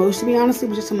meant the most to me, honestly,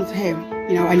 was just someone to say, hey,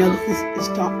 I know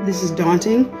that this is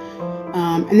daunting,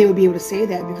 and they would be able to say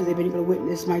that because they've been able to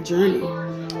witness my journey.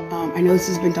 I know this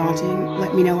has been daunting.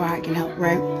 Let me know how I can help,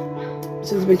 right?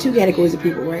 So there's been two categories of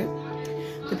people, right?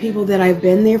 The people that I've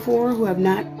been there for who have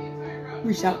not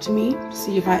reached out to me to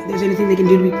see if there's anything they can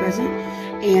do to be present.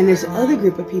 And there's the other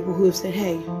group of people who have said,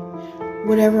 hey,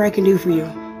 whatever I can do for you,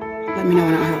 let me know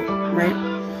and I'll help, right?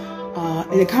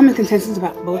 And the common consensus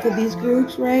about both of these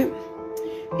groups, right,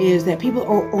 is that people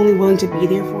are only willing to be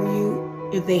there for you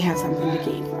if they have something to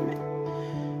gain from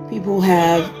it. People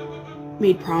have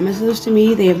made promises to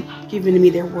me. They have given to me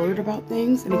their word about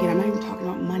things. And again, I'm not even talking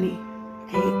about money,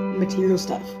 okay? Material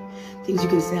stuff, things you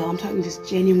can sell. I'm talking just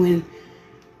genuine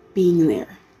being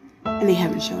there. And they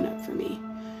haven't shown up for me.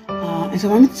 And so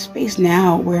I'm in a space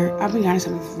now where, I'll be honest,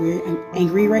 I'm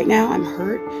angry right now. I'm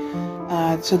hurt.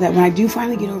 So that when I do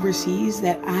finally get overseas,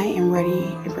 that I am ready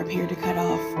and prepared to cut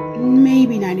off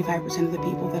maybe 95% of the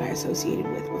people that I associated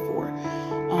with before.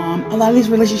 A lot of these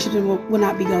relationships will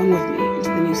not be going with me into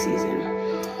the new season.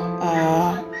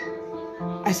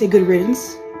 I say good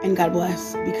riddance and God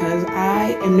bless, because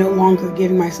I am no longer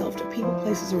giving myself to people,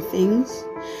 places, or things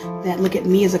that look at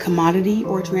me as a commodity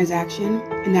or a transaction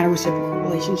and not a reciprocal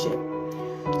relationship.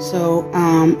 So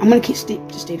I'm going to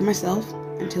stay to myself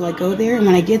until I go there, and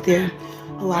when I get there,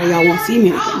 a lot of y'all won't see me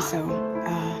again. So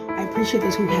I appreciate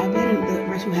those who have been and the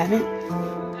rest who haven't.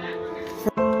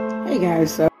 Hey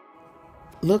guys, so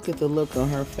look at the look on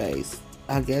her face.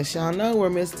 I guess y'all know where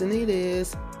Mz Danita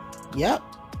is. Yep,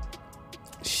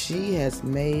 she has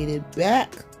made it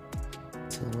back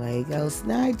to Lagos,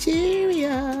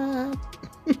 Nigeria.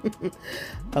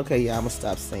 Okay, y'all, I'm gonna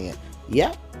stop saying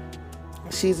yep.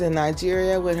 She's in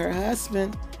Nigeria with her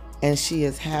husband, and she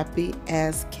is happy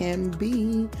as can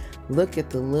be. Look at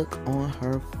the look on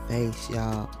her face,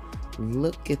 y'all.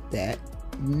 Look at that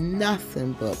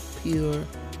nothing but pure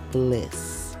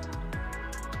bliss.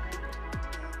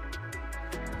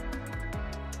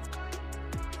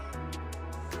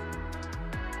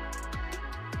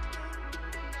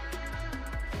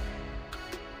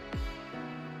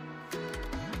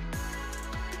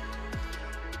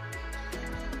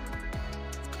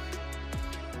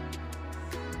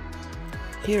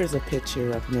 Here's a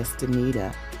picture of Mz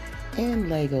Danita in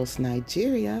Lagos,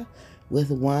 Nigeria, with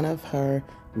one of her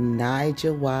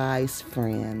Niger-wise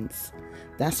friends.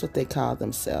 That's what they call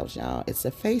themselves, y'all. It's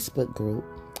a Facebook group,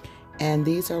 and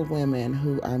these are women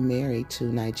who are married to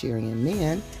Nigerian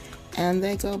men, and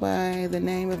they go by the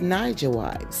name of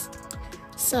Niger-wives.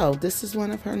 So this is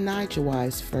one of her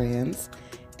Niger-wise friends,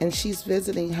 and she's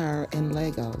visiting her in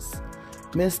Lagos.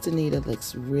 Mz Danita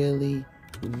looks really,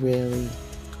 really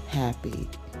happy.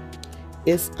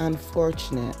 It's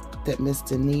unfortunate that Mz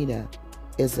Danita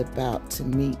is about to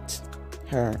meet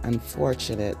her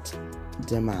unfortunate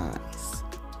demise.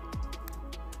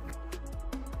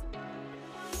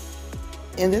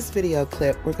 In this video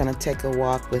clip, we're going to take a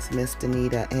walk with Mz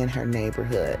Danita in her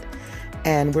neighborhood,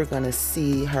 and we're going to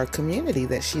see her community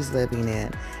that she's living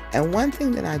in. And one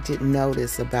thing that I did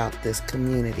notice about this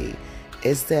community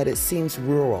is that it seems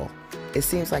rural. It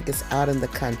seems like it's out in the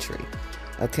country.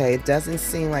 Okay, it doesn't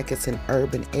seem like it's an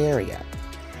urban area.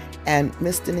 And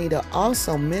Mz Danita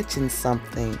also mentioned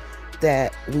something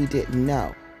that we didn't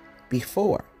know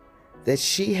before, that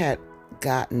she had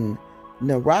gotten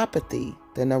neuropathy.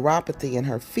 The neuropathy in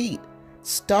her feet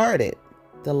started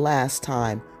the last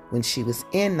time when she was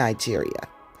in Nigeria.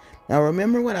 Now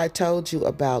remember what I told you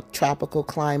about tropical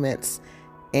climates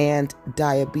and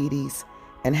diabetes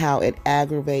and how it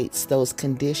aggravates those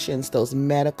conditions, those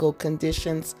medical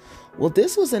conditions? Well,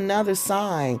 this was another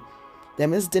sign that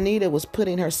Mz Danita was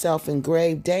putting herself in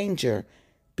grave danger,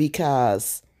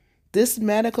 because this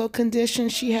medical condition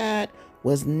she had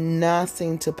was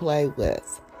nothing to play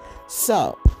with.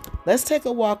 So let's take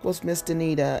a walk with Mz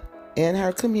Danita in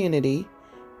her community,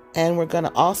 and we're going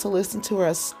to also listen to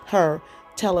her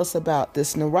tell us about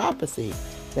this neuropathy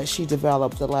that she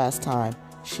developed the last time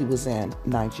she was in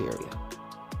Nigeria.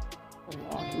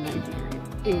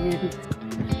 And it's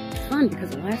fun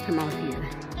because the last time I was here,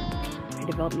 I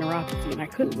developed neuropathy and I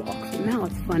couldn't walk. So now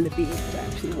it's fun to be able to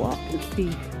actually walk and see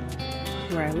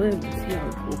where I live and see all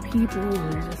the cool people.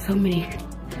 And there's just so many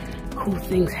cool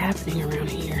things happening around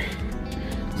here.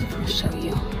 So I'll show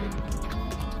you.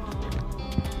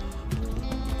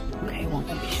 Okay, won't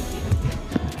let me show you.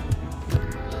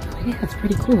 Yeah, it's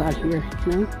pretty cool out here,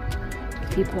 you know?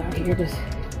 People out here just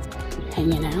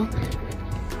hanging out.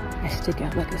 I stick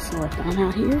out like a sore thumb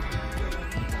out here.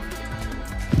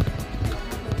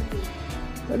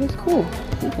 But it's cool.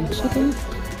 Even chickens,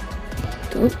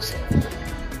 goats.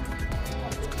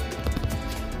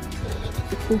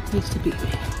 It's a cool place to be.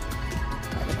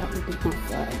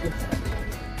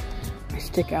 I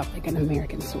stick out like an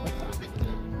American sore thumb.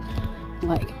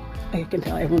 Like, I can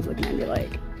tell everyone's looking at me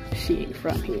like, she ain't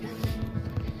from here.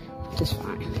 Which is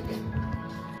fine.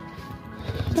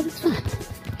 But it's fun.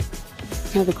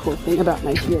 Another cool thing about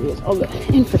Nigeria is all the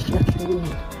infrastructure.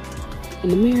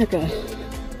 In America,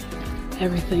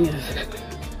 everything is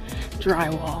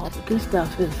drywall, but this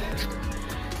stuff is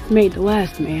made to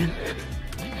last, man.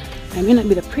 It may not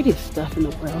be the prettiest stuff in the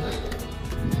world,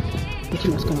 but you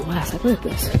know it's gonna last. Like, look at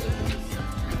this.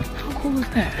 How cool is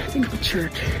that? I think it's a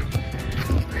church.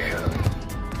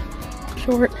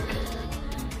 Short.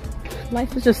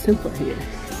 Life is just simpler here.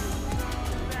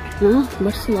 No,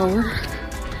 much slower.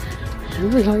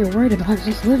 Really all you're worried about is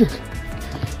just living.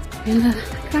 And I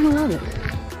kind of love it.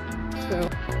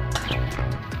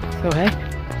 So hey,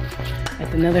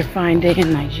 that's another fine day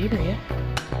in Nigeria.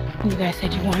 You guys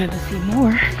said you wanted to see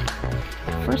more.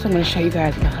 First I'm going to show you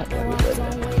guys the hut that we live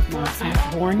in. Now, I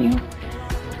have to warn you,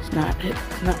 it's not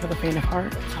for the faint of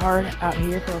heart. It's hard out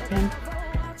here for a pimp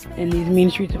in these mean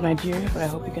streets of Nigeria, but I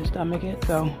hope you can stomach it.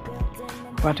 So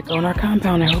we're about to go in our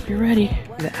compound. I hope you're ready.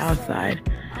 The outside.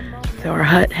 So our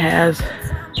hut has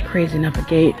crazy enough a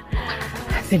gate.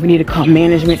 I think we need to call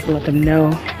management to let them know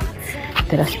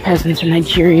that us peasants in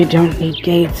Nigeria don't need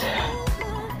gates,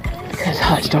 because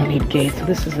huts don't need gates. So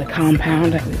this is the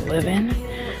compound that we live in.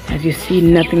 As you see,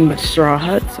 nothing but straw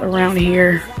huts around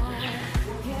here.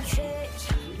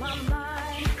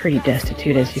 Pretty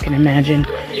destitute, as you can imagine.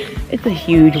 It's a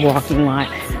huge walking lot.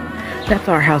 That's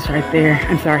our house right there.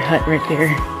 I'm sorry, hut right there.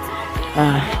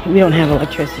 We don't have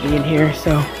electricity in here,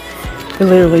 so we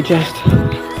literally just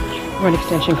run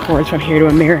extension cords from here to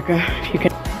America. If you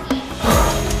can.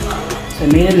 So I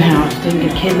made it in the house. Didn't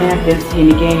get kidnapped. Didn't see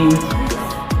any games.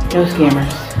 No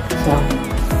scammers.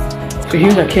 So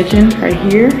here's our kitchen right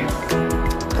here.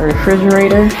 the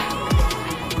refrigerator.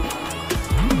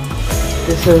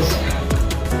 This is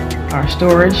our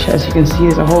storage. As you can see,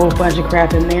 there's a whole bunch of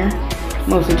crap in there.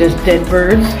 Mostly just dead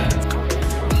birds.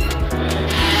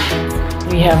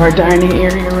 We have our dining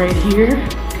area right here.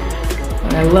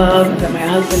 What I love is that my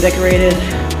husband decorated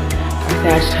our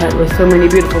thatched hut with so many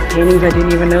beautiful paintings. I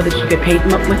didn't even know that you could paint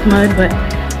them up with mud, but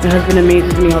my husband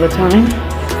amazes me all the time.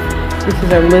 This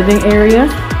is our living area.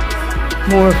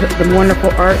 More of the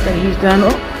wonderful art that he's done. Oh,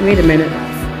 wait a minute.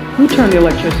 Who turned the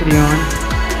electricity on?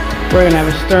 We're gonna have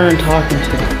a stern talking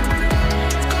to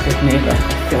this neighbor,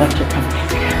 the electric company,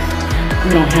 because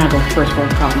we don't have those first world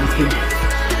problems here.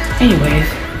 Anyways,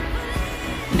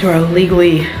 into our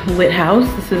legally lit house.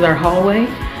 This is our hallway,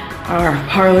 our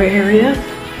parlor area.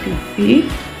 You can see,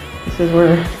 this is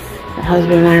where my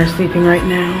husband and I are sleeping right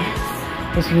now.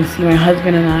 As you can see, my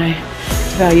husband and I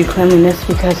value cleanliness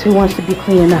because who wants to be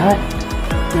clean in the hut?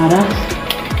 Not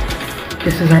us.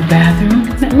 This is our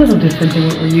bathroom. A little different than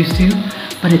what we're used to,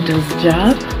 but it does the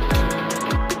job.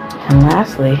 And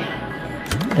lastly,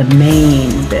 the main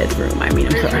bedroom. I'm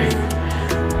sorry.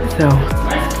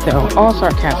 So all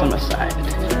sarcasm aside,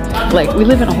 like, we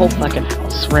live in a whole fucking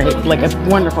house, right? Like a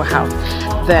wonderful house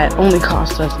that only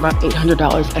costs us about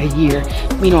 $800 a year.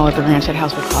 Meanwhile, at the ranch, that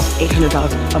house would cost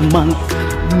 $800 a month,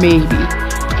 maybe.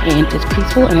 And it's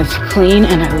peaceful and it's clean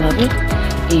and I love it.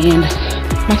 And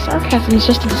my sarcasm is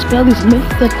just to dispel these myths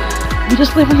that we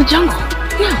just live in the jungle.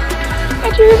 Yeah,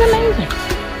 Nigeria is amazing.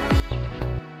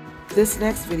 This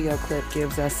next video clip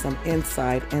gives us some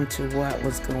insight into what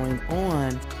was going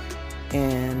on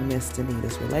in Mz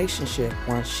Danita's relationship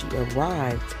once she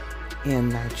arrived in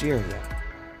Nigeria.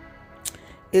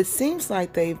 It seems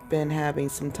like they've been having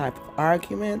some type of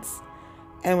arguments,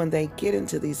 and when they get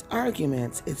into these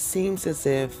arguments, it seems as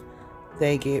if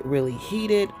they get really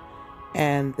heated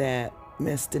and that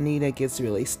Mz Danita gets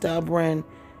really stubborn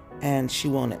and she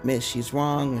won't admit she's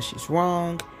wrong when she's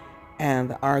wrong, and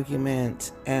the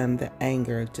argument and the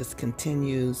anger just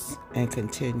continues and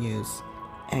continues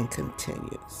and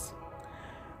continues.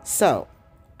 So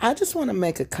I just want to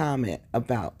make a comment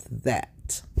about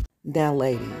that. Now,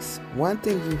 ladies, one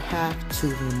thing you have to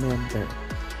remember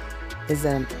is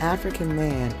that an African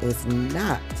man is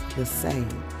not the same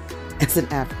as an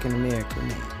African American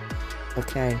man,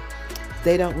 okay?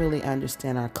 They don't really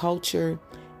understand our culture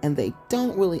and they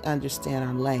don't really understand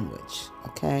our language,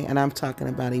 okay? And I'm talking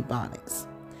about Ebonics.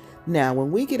 Now,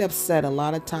 when we get upset, a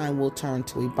lot of time we'll turn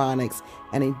to Ebonics,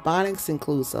 and Ebonics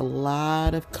includes a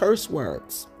lot of curse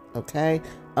words, okay?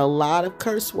 A lot of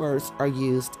curse words are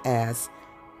used as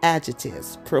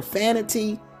adjectives.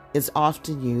 Profanity is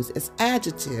often used as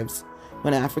adjectives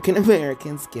when African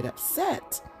Americans get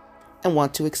upset and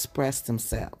want to express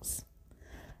themselves.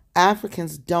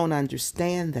 Africans don't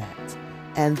understand that,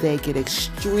 and they get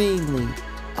extremely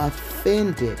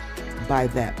offended by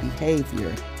that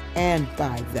behavior and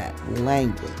by that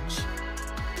language.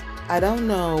 I don't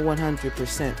know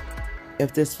 100%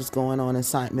 if this was going on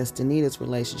inside Mz Danita's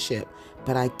relationship,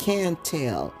 but I can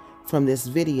tell from this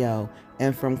video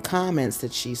and from comments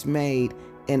that she's made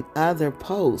in other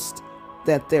posts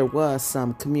that there was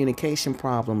some communication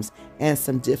problems and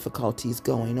some difficulties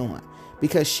going on,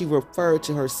 because she referred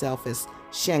to herself as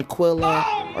Shanquilla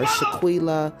or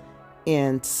Shaquilla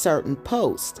in certain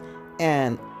posts.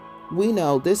 And we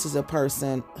know this is a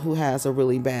person who has a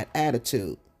really bad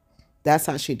attitude. That's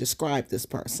how she described this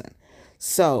person.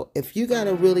 So if you got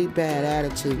a really bad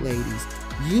attitude, ladies,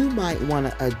 you might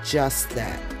want to adjust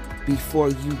that before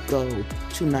you go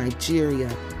to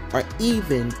Nigeria or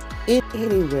even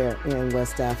anywhere in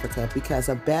West Africa, because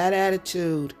a bad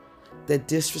attitude that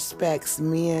disrespects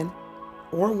men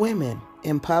or women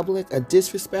in public, a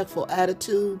disrespectful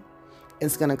attitude,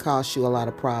 is going to cause you a lot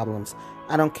of problems.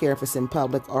 I don't care if it's in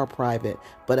public or private,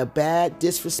 but a bad,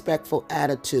 disrespectful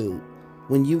attitude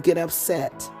when you get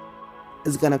upset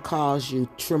is going to cause you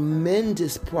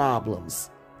tremendous problems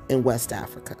in West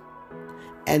Africa.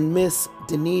 And Mz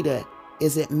Danita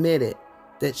is admitted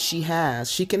that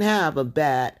she can have a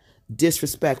bad,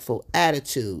 disrespectful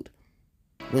attitude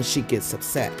when she gets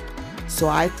upset. So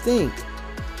I think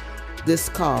this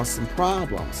caused some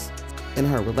problems in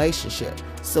her relationship.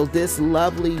 So this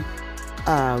lovely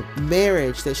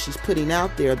marriage that she's putting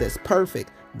out there that's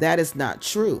perfect, that is not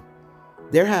true.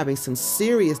 They're having some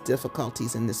serious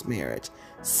difficulties in this marriage.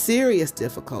 Serious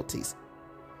difficulties.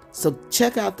 So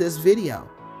check out this video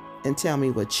and tell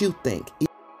me what you think.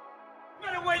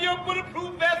 Better wear your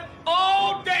bulletproof vest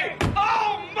all day.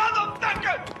 Oh,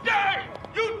 motherfucker! Day!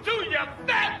 You too, you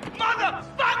fat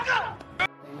motherfucker!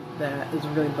 That is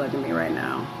really bugging me right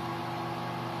now.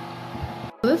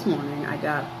 This morning I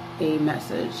got a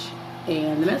message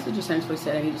And the message essentially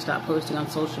said I need to stop posting on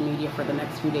social media for the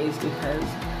next few days because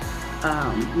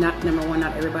number one,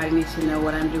 not everybody needs to know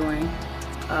what I'm doing.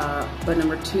 But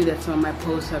number two, that some of my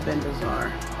posts have been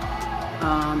bizarre.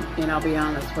 And I'll be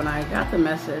honest, when I got the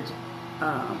message,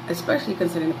 especially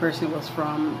considering the person it was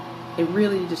from, it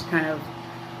really just kind of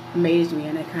amazed me,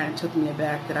 and it kind of took me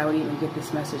aback that I would even get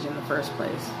this message in the first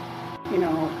place. You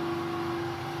know,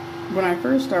 when I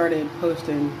first started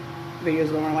posting videos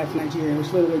about my life in Nigeria,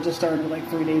 which literally just started like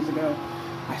 3 days ago,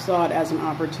 I saw it as an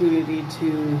opportunity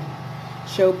to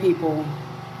show people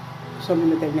something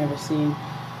that they've never seen,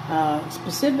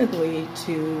 specifically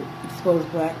to expose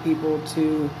Black people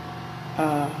to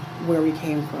where we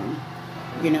came from.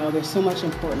 You know, there's so much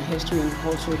important history and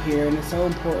culture here, and it's so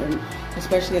important,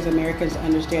 especially as Americans, to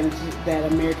understand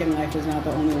that American life is not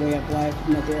the only way of life,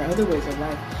 and that there are other ways of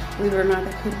life, believe it or not,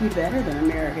 that could be better than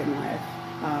American life.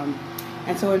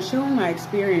 And so in showing my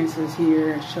experiences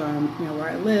here, showing, you know, where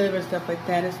I live and stuff like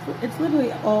that, it's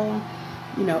literally all,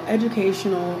 you know,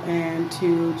 educational, and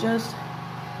to just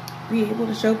be able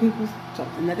to show people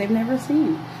something that they've never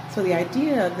seen. So the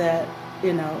idea that,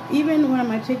 you know, even when on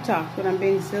my TikTok, when I'm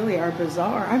being silly or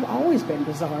bizarre, I've always been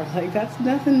bizarre. Like, that's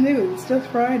nothing new. It's just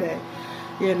Friday,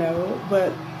 you know.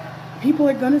 But people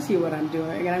are going to see what I'm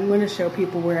doing, and I'm going to show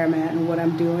people where I'm at and what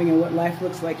I'm doing and what life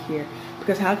looks like here.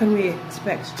 Because how can we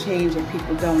expect change if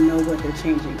people don't know what they're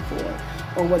changing for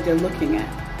or what they're looking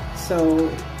at?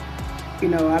 So, you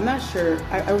know, I'm not sure.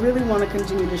 I really want to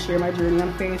continue to share my journey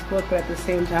on Facebook, but at the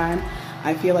same time,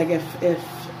 I feel like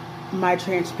if my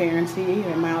transparency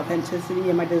and my authenticity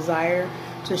and my desire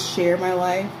to share my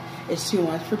life is too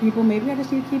much for people, maybe I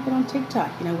just need to keep it on TikTok,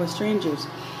 you know, with strangers.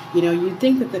 You know, you'd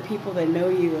think that the people that know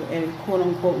you and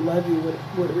quote-unquote love you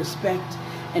would respect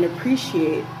and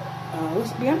appreciate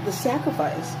the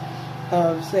sacrifice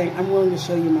of saying, I'm willing to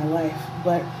show you my life.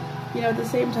 But, you know, at the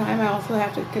same time, I also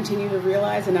have to continue to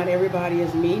realize that not everybody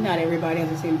is me, not everybody has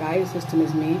the same value system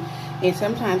as me, and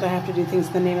sometimes I have to do things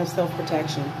in the name of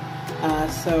self-protection.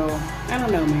 So, I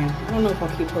don't know, man. I don't know if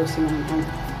I'll keep posting on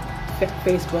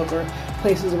Facebook or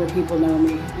places where people know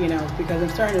me, you know, because I'm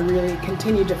starting to really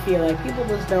continue to feel like people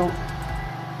just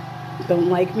don't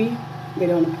like me. They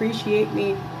don't appreciate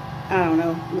me. I don't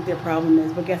know what their problem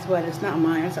is, but guess what? It's not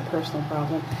mine. It's a personal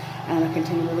problem. I'm going to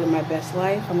continue to live my best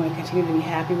life. I'm going to continue to be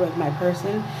happy with my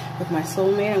person, with my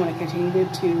soulmate. I'm going to continue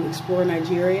to explore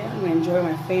Nigeria. I'm going to enjoy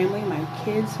my family, my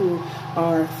kids who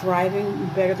are thriving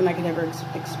better than I could ever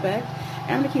expect.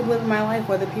 And I'm going to keep living my life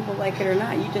whether people like it or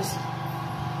not. You just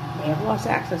may have lost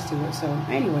access to it. So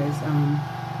anyways,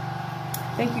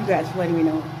 thank you guys for letting me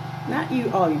know. Not you,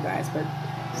 all you guys, but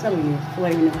some of you for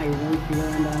letting me know how you really feel.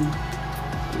 And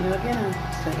you know, again,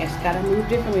 I just gotta move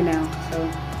differently now. So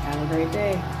have a great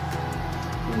day.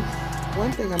 Peace.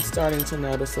 One thing I'm starting to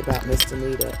notice about Mz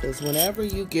Danita is whenever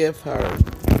you give her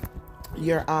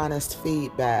your honest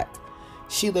feedback,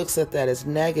 she looks at that as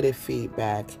negative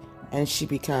feedback and she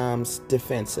becomes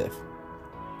defensive.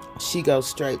 She goes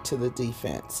straight to the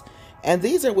defense. And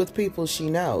these are with people she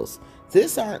knows.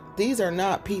 These are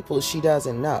not people she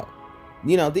doesn't know.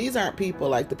 You know, these aren't people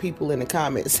like the people in the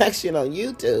comment section on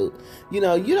YouTube. You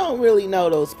know, you don't really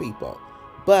know those people.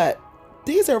 But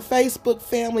these are Facebook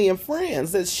family and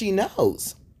friends that she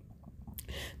knows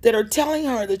that are telling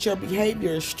her that your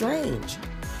behavior is strange.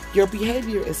 Your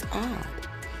behavior is odd.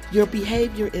 Your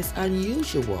behavior is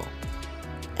unusual.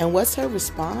 And what's her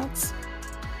response?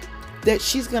 That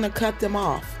she's going to cut them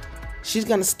off. She's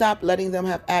going to stop letting them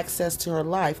have access to her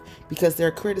life because they're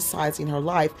criticizing her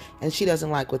life and she doesn't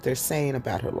like what they're saying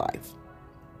about her life.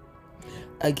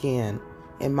 Again,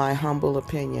 in my humble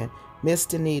opinion, Mz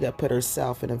Danita put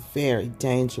herself in a very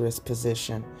dangerous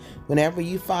position. Whenever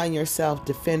you find yourself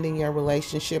defending your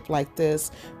relationship like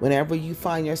this, whenever you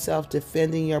find yourself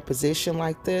defending your position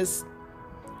like this,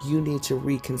 you need to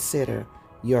reconsider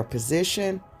your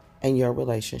position and your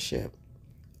relationship.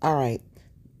 All right.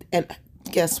 And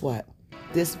guess what?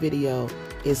 This video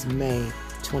is May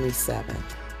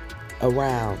 27th,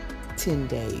 around 10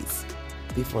 days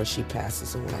before she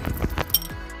passes away.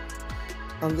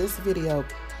 On this video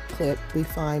clip, we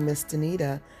find Mz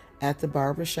Danita at the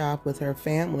barbershop with her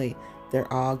family.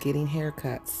 They're all getting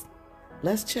haircuts.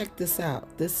 Let's check this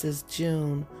out. This is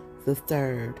June the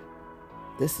 3rd.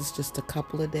 This is just a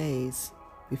couple of days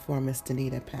before Mz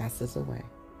Danita passes away.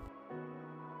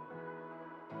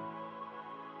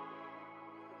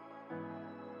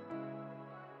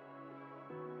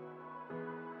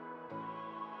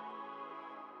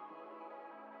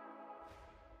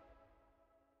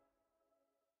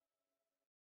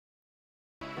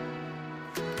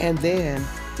 And then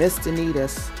Mz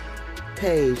Danita's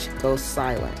page goes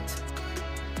silent.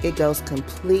 It goes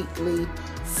completely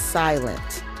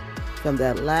silent. From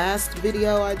that last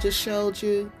video I just showed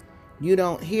you, you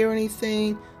don't hear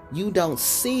anything, you don't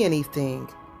see anything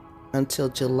until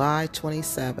July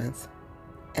 27th.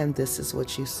 And this is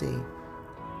what you see.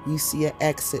 You see an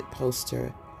exit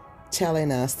poster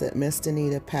telling us that Mz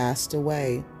Danita passed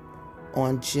away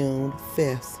on June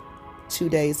 5th, 2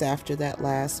 days after that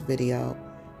last video,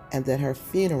 and that her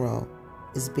funeral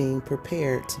is being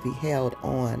prepared to be held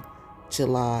on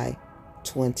July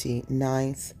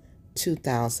 29th,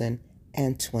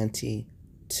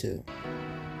 2022.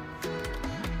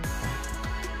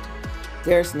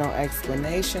 There's no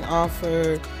explanation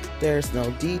offered. There's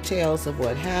no details of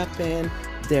what happened.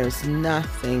 There's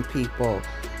nothing, people.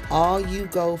 All you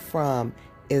go from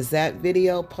is that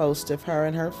video post of her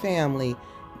and her family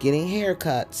getting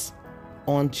haircuts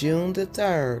on June the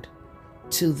 3rd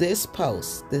to this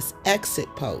post, this exit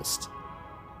post,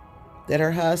 that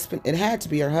her husband, it had to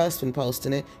be her husband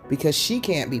posting it because she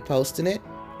can't be posting it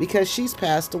because she's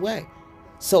passed away.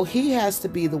 So he has to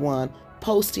be the one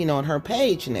posting on her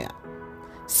page now.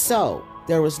 So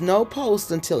there was no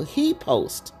post until he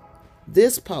posts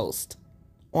this post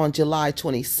on July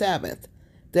 27th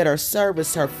that her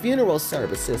funeral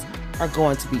services are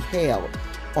going to be held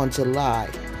on July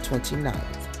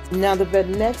 29th. Now the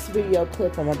next video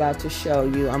clip I'm about to show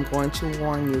you, I'm going to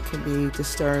warn you, can be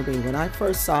disturbing. When I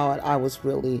first saw it, I was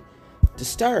really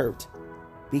disturbed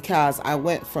because I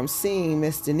went from seeing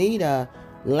Mz Danita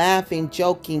laughing,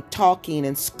 joking, talking,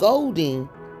 and scolding,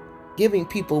 giving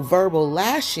people verbal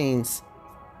lashings,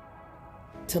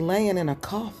 to laying in a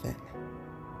coffin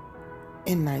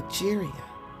in Nigeria.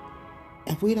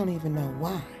 And we don't even know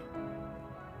why.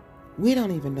 We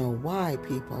don't even know why,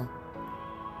 people.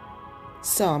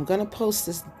 So I'm going to post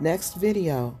this next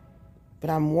video, but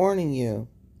I'm warning you,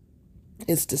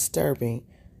 it's disturbing,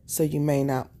 so you may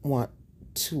not want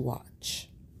to watch.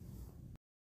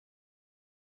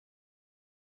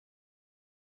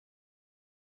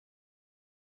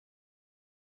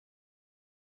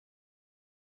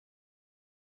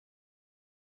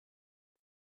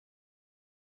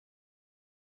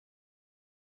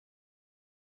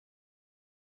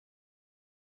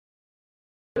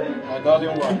 My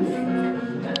darling wife,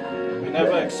 we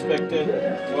never expected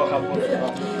what happened to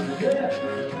her.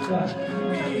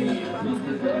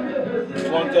 We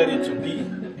wanted it to be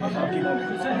a happy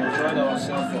moment. We enjoyed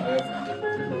ourselves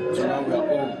forever. So now we are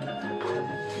old.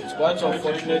 It's quite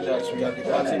unfortunate that we are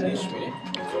departing this way.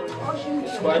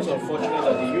 It's quite unfortunate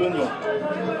that the union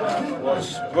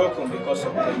was broken because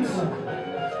of this.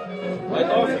 I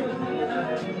love you.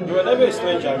 You were never a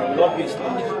stranger and you will not be a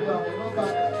stranger.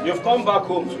 You've come back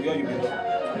home to where you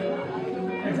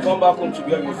belong. You've come back home to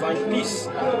where you find peace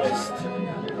and rest.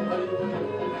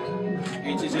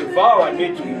 It is a vow I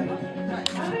made to you,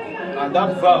 and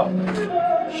that vow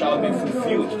shall be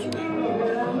fulfilled today.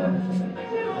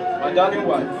 My darling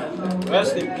wife,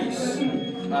 rest in peace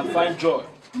and find joy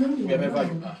wherever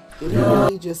you are. Did he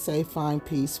really just say find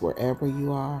peace wherever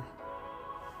you are?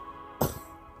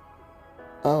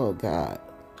 Oh, God.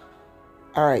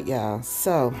 All right, y'all.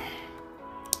 So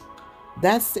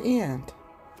that's the end.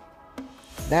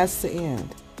 That's the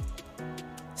end.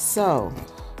 So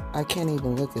I can't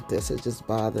even look at this. It just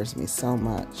bothers me so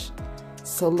much.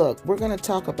 So look, we're going to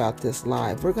talk about this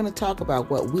live. We're going to talk about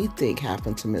what we think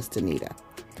happened to Mz Danita.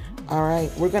 All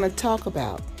right. We're going to talk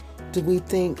about, do we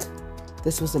think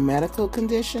this was a medical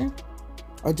condition?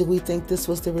 Or do we think this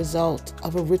was the result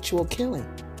of a ritual killing?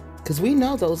 Because we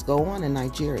know those go on in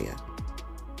Nigeria.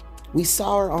 We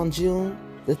saw her on June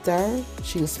the 3rd.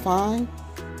 She was fine.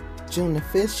 June the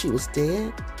 5th, she was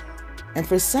dead. And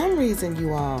for some reason,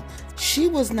 you all, she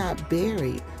was not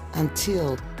buried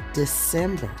until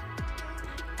December.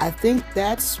 I think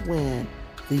that's when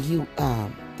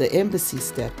the embassy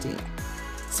stepped in.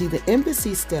 See, the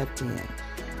embassy stepped in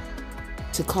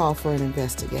to call for an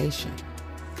investigation.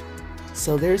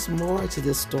 So there's more to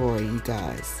this story, you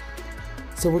guys.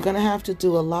 So we're going to have to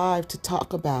do a live to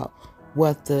talk about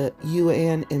what the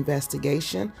UN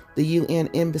investigation, the UN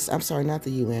embassy, I'm sorry, not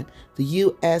the UN, the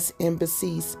U.S.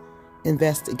 embassy's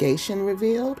investigation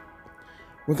revealed.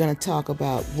 We're going to talk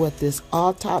about what this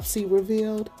autopsy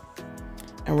revealed.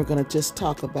 And we're going to just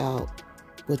talk about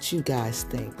what you guys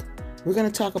think. We're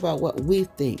going to talk about what we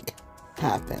think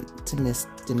happened to Mz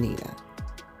Danita.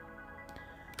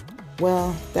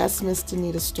 Well, that's Mz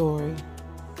Danita's story.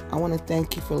 I want to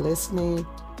thank you for listening.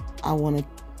 I want to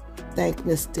thank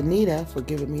Mz Danita for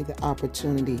giving me the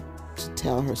opportunity to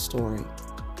tell her story.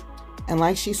 And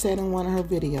like she said in one of her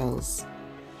videos,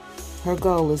 her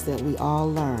goal is that we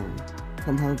all learn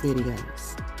from her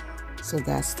videos. So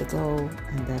that's the goal,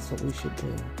 and that's what we should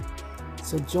do.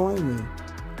 So join me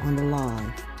on the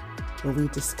line where we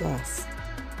discuss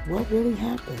what really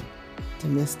happened to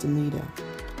Mz Danita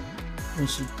when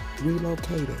she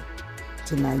relocated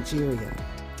to Nigeria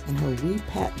and her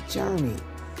repack journey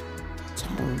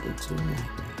turned into a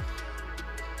nightmare.